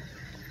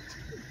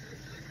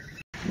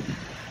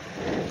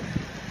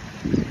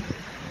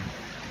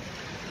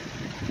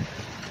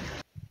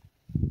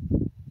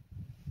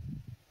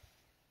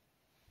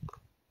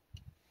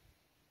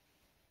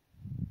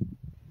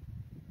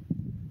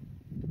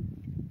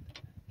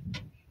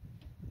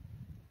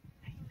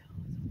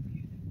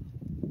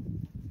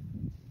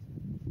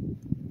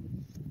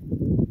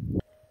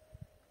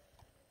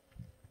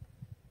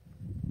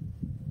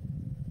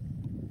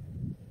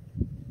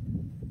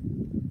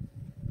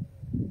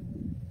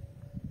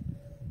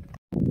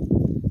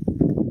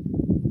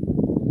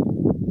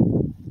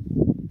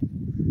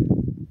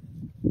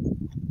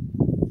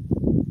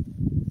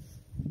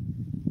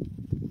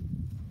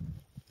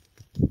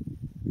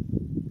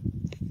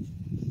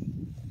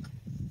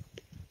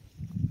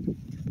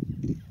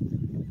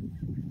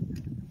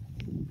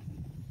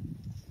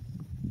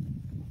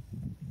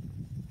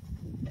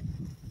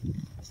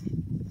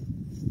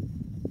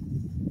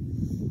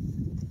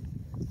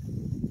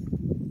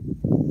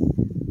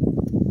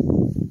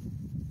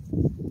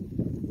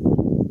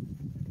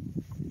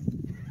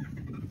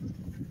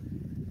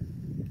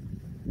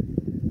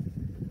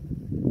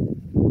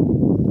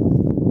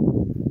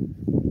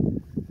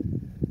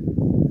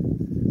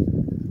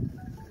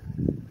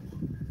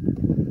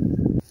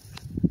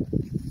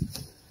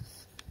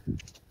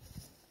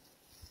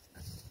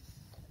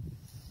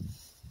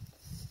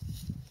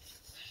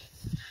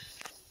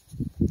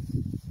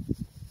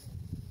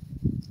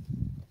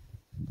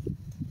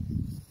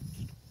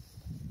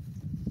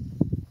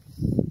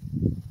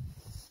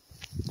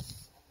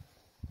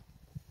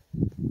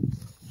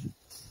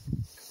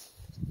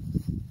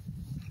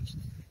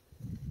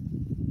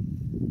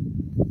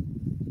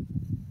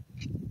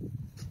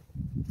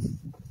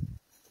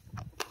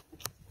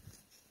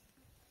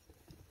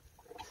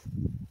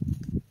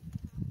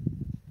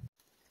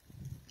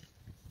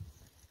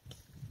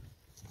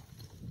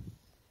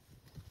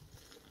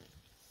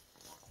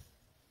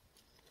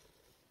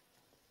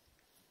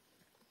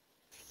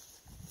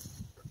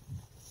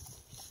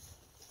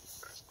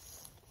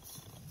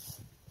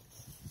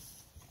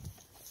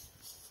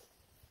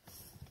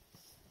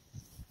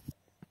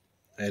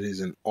 That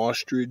is an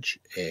ostrich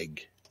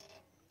egg.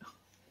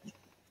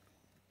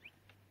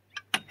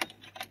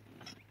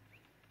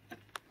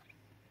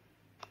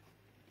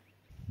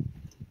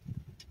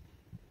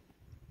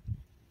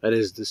 That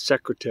is the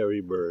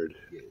secretary bird.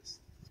 Yes.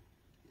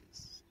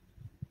 Yes.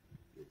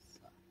 Yes.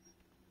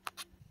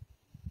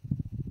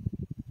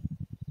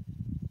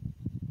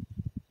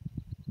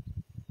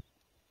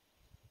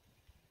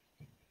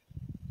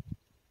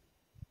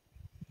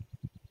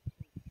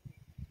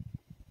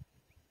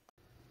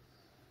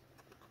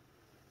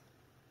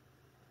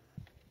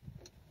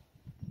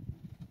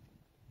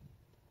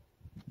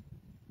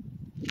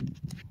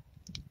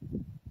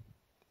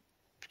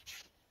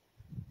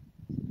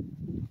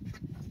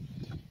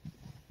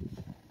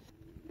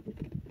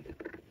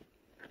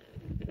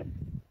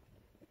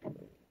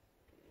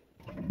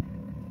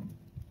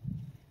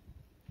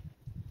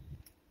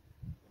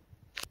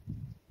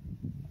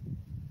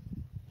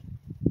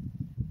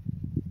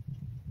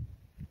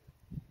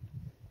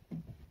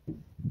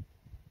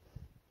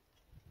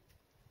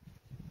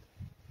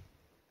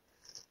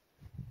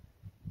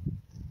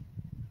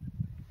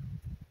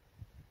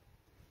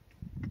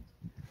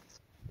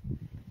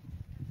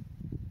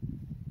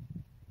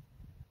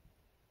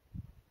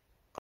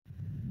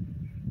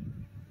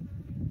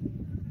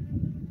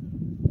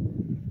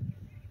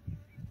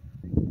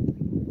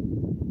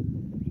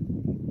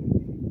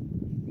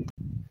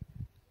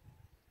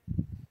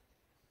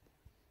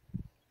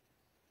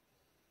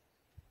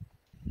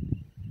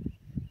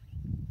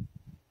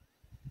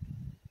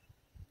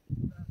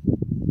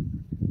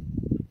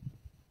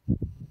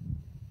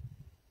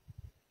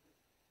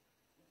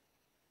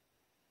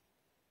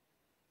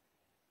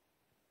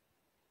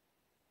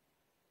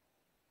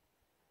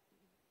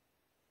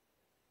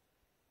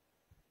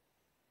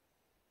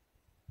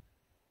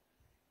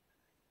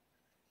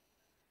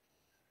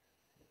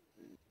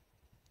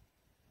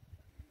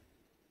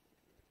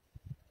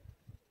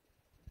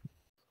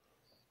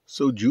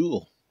 So,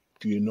 Jewel,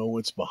 do you know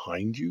what's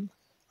behind you?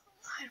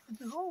 I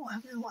don't know. I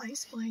have no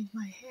eyes behind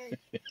my head.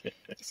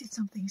 Is it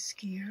something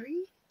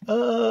scary?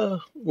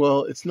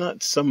 Well, it's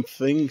not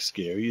something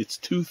scary. It's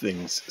two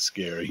things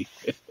scary.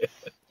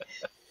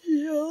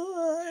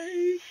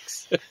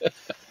 Yikes. Okay.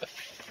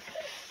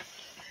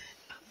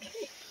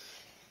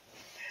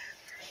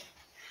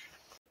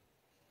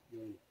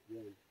 Yawn,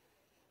 yawn.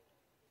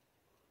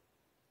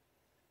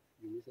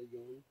 You miss a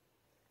yawn?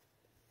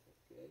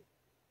 Okay.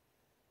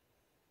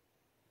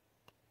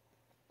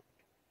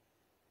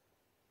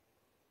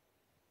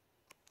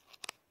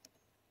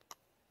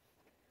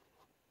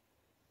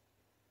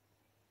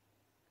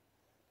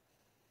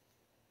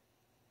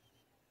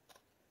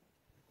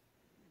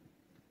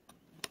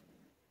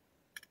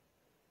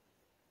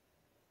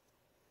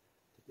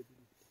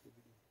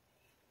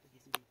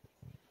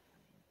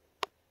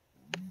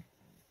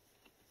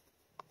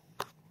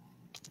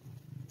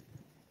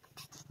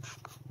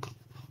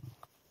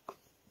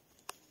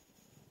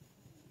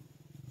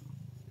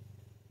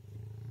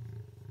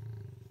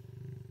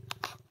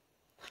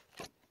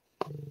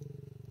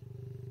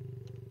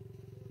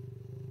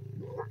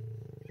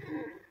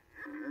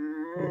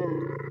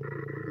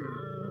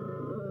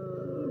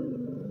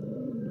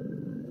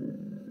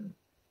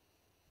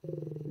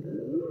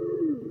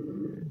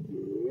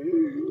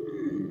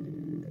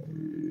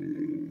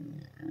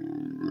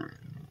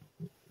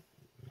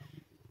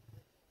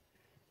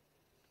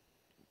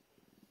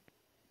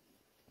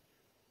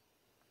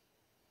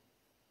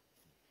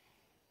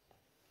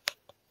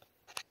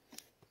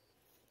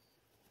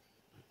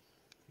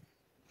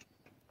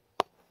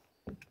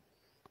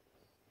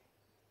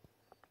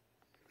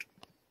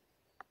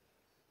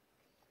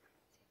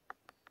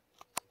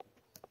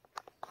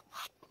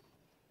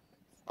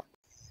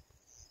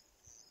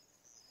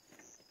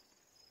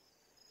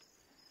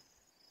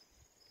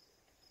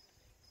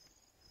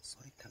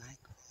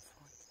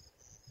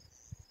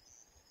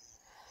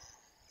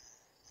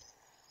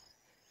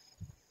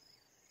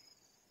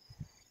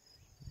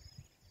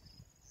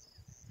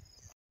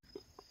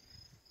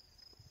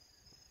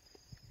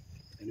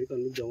 You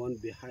can look the one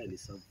behind.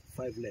 It's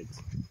 5 legs.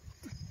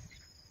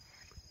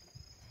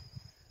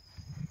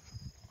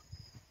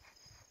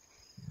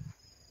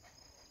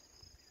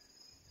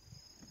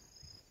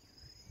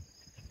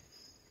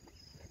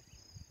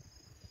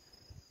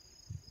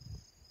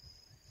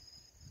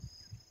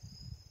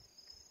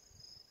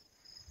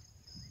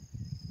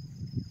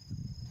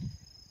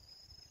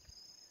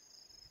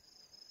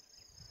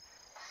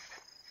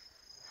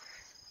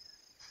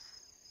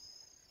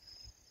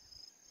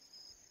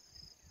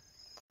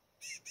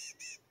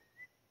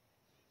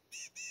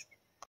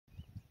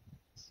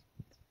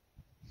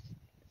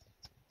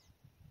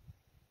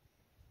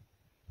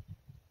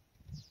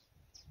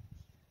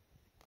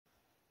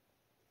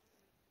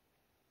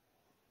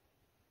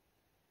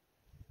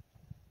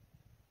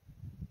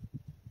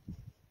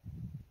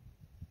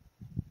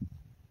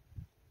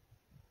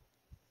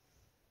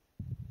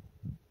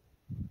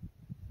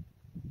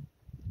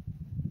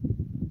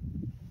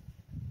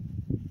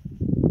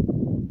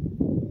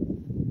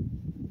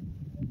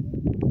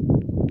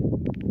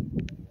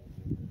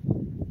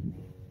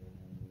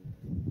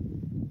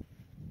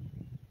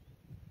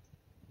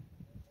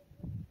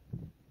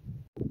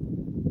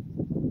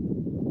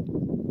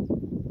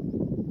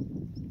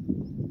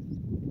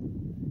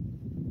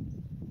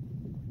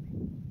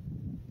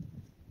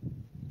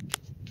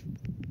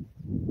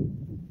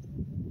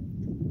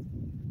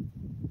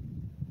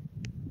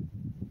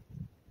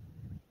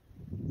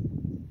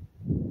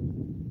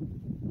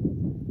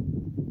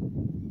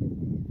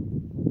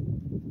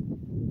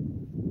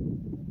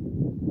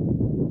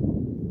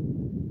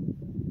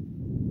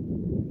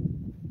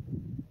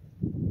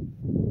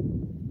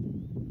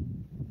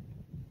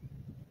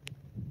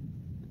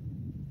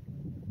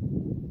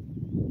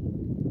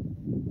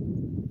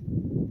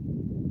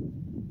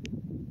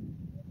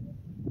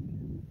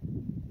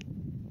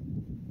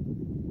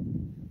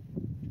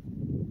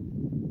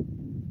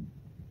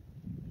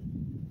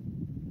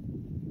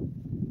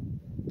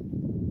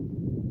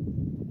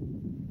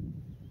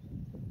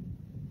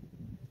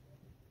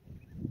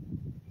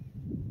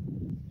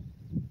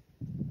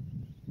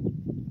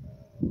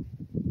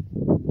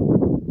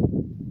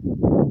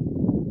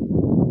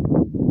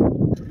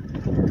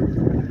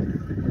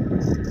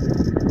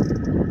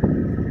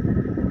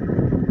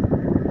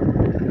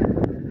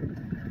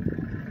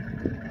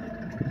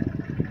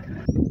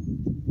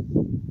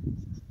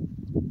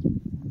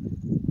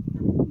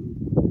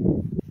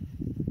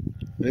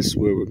 This is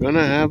where we're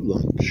gonna have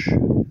lunch.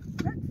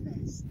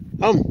 Breakfast.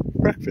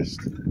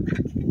 Breakfast.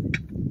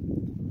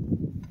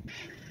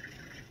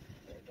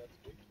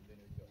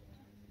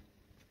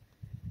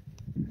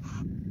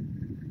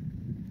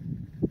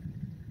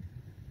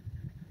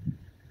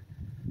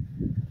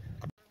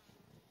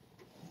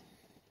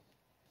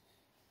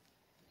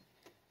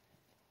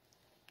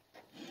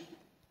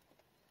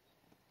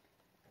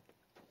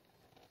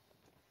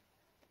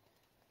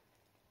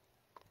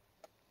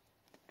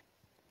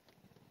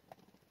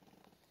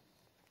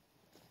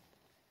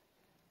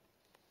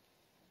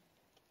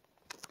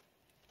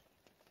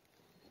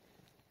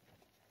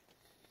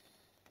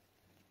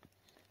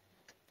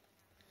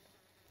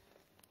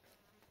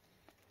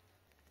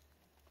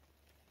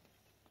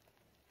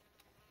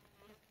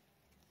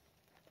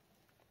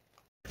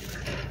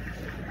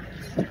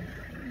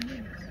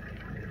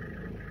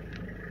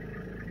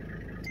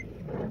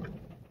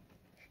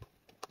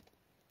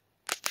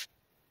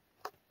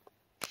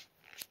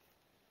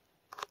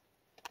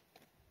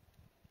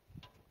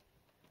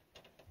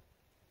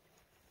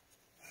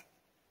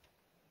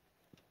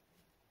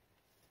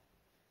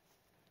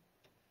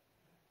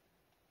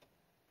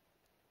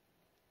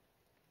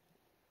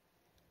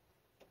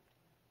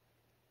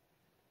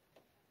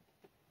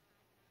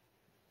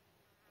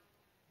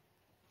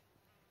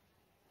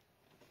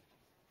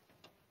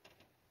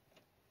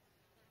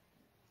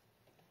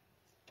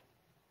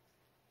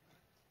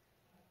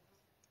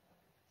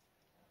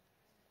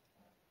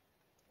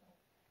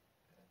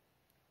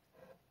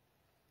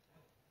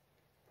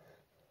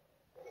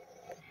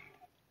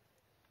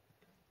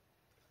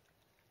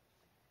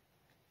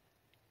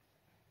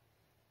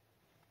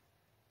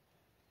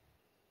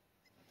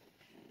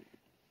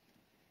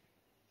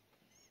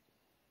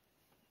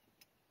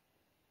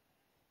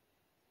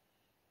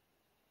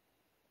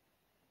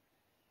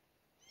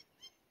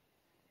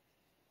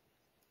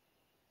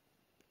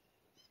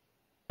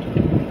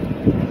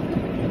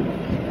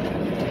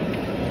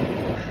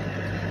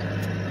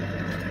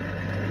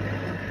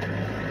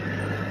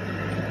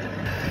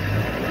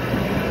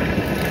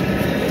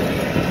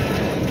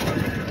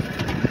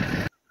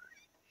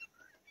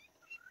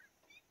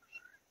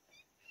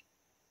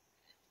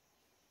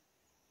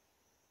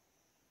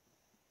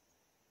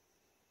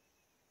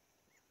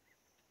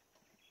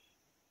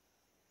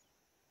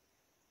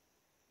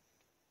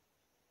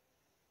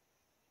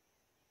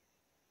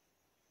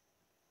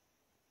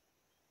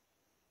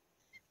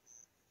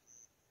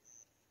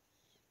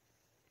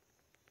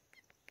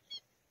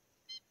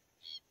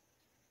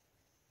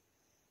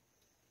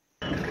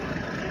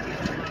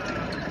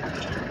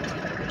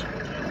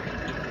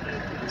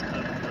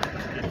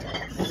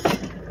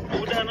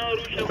 Muda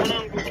anaorusha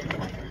mwanangu.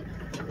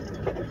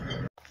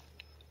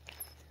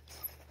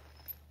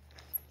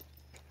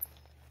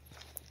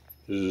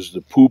 This is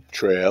the poop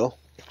trail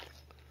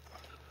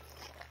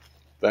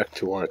back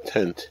to our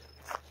tent.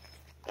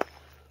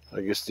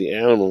 I guess the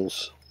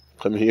animals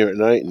come here at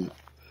night and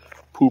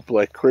poop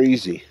like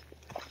crazy.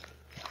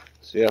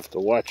 So you have to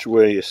watch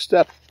where you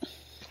step.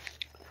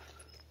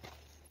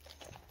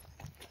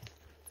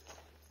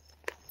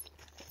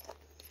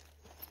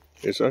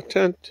 Here's our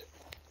tent.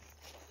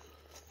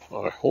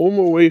 Our home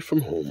away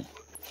from home.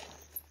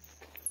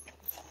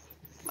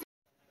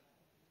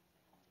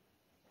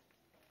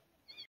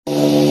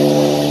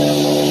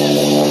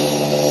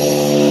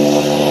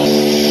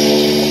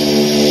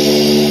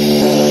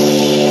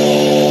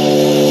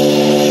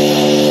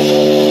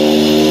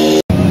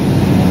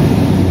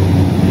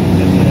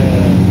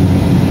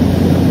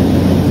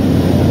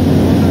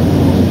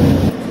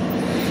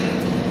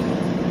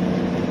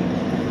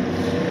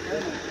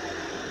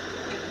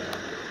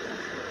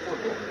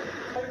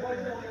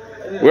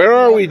 Where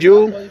are we,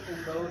 Jewel?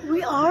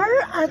 We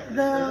are at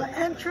the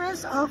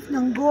entrance of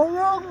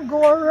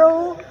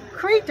Ngorongoro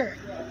crater.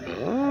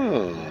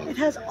 Oh. It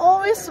has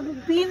always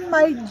been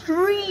my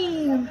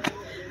dream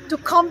to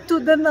come to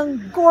the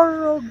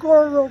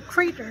Ngorongoro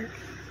crater.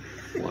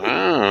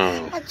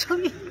 Wow.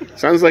 Actually,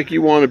 Sounds like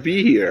you want to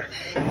be here.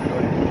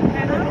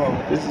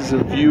 This is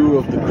a view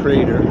of the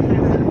crater.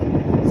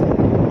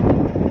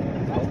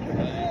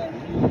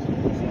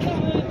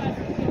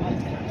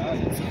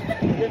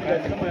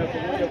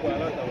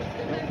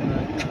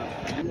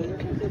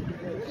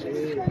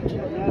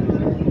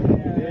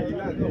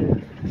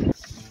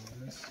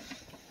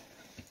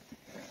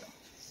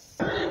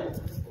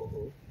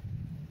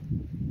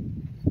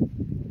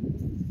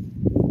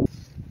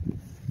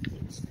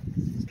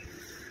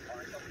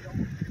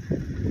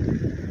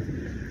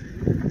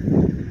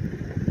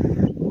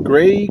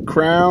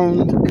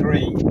 Gray-crowned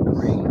crane.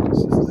 This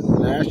is the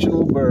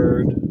national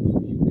bird of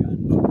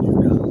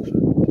Uganda.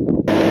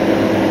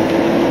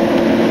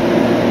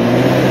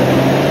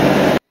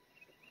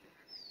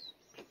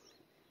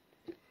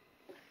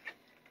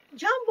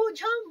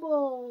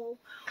 Jumbo!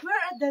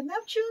 We're at the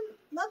Neptune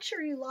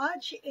Luxury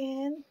Lodge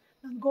in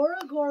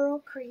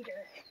Ngorongoro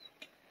crater.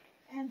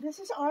 And this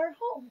is our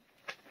home.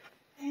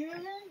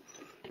 And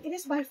it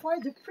is by far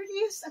the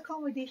prettiest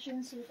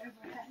accommodations we've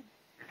ever had,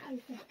 I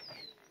think.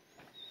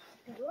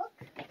 Take a look.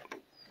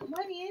 Come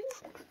on in.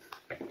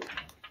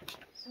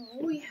 So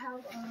we have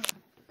a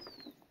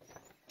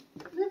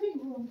living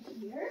room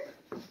here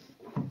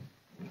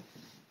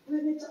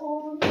with its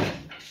own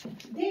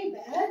day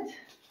bed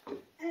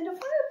and a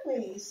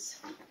fireplace.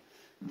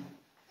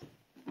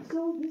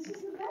 So this is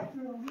the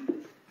bedroom.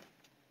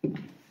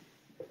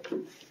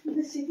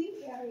 The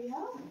sitting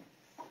area.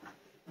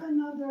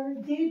 Another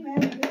day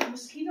bed with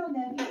mosquito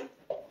netting.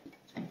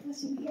 The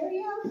sitting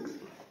area.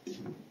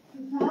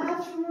 The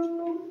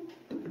bathroom.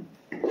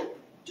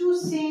 2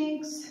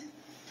 sinks.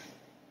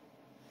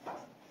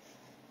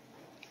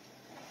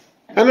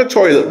 And a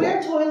toilet bowl.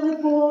 Spare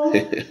toilet bowl.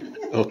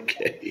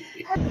 Okay.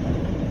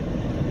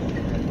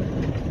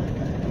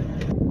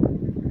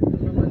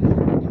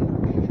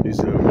 These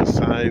are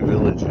Maasai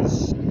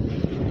villages.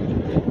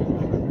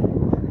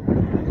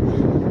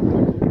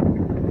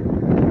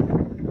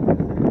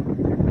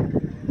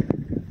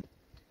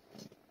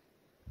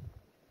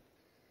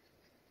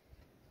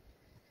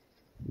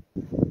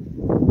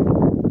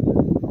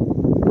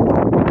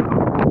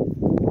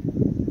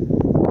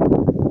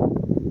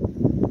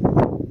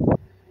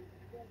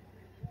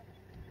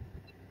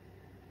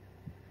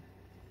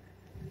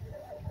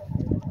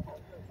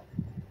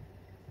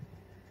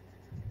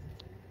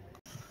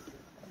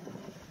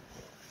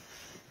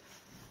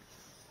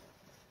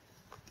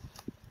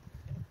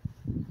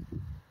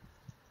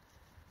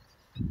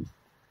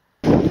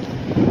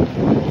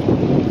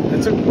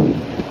 That's it.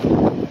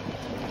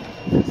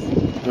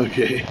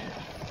 Okay.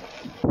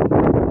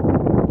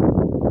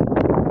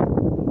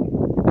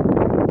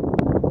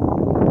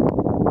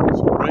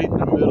 So right in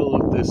the middle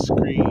of this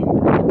screen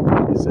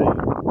is a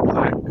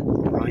black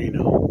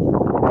rhino.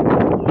 A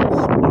little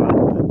spot.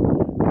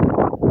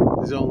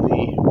 There's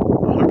only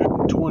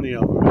 120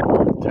 of them in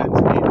all of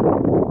Tanzania,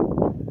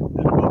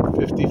 and about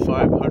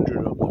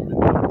 5,500 of them in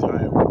the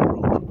entire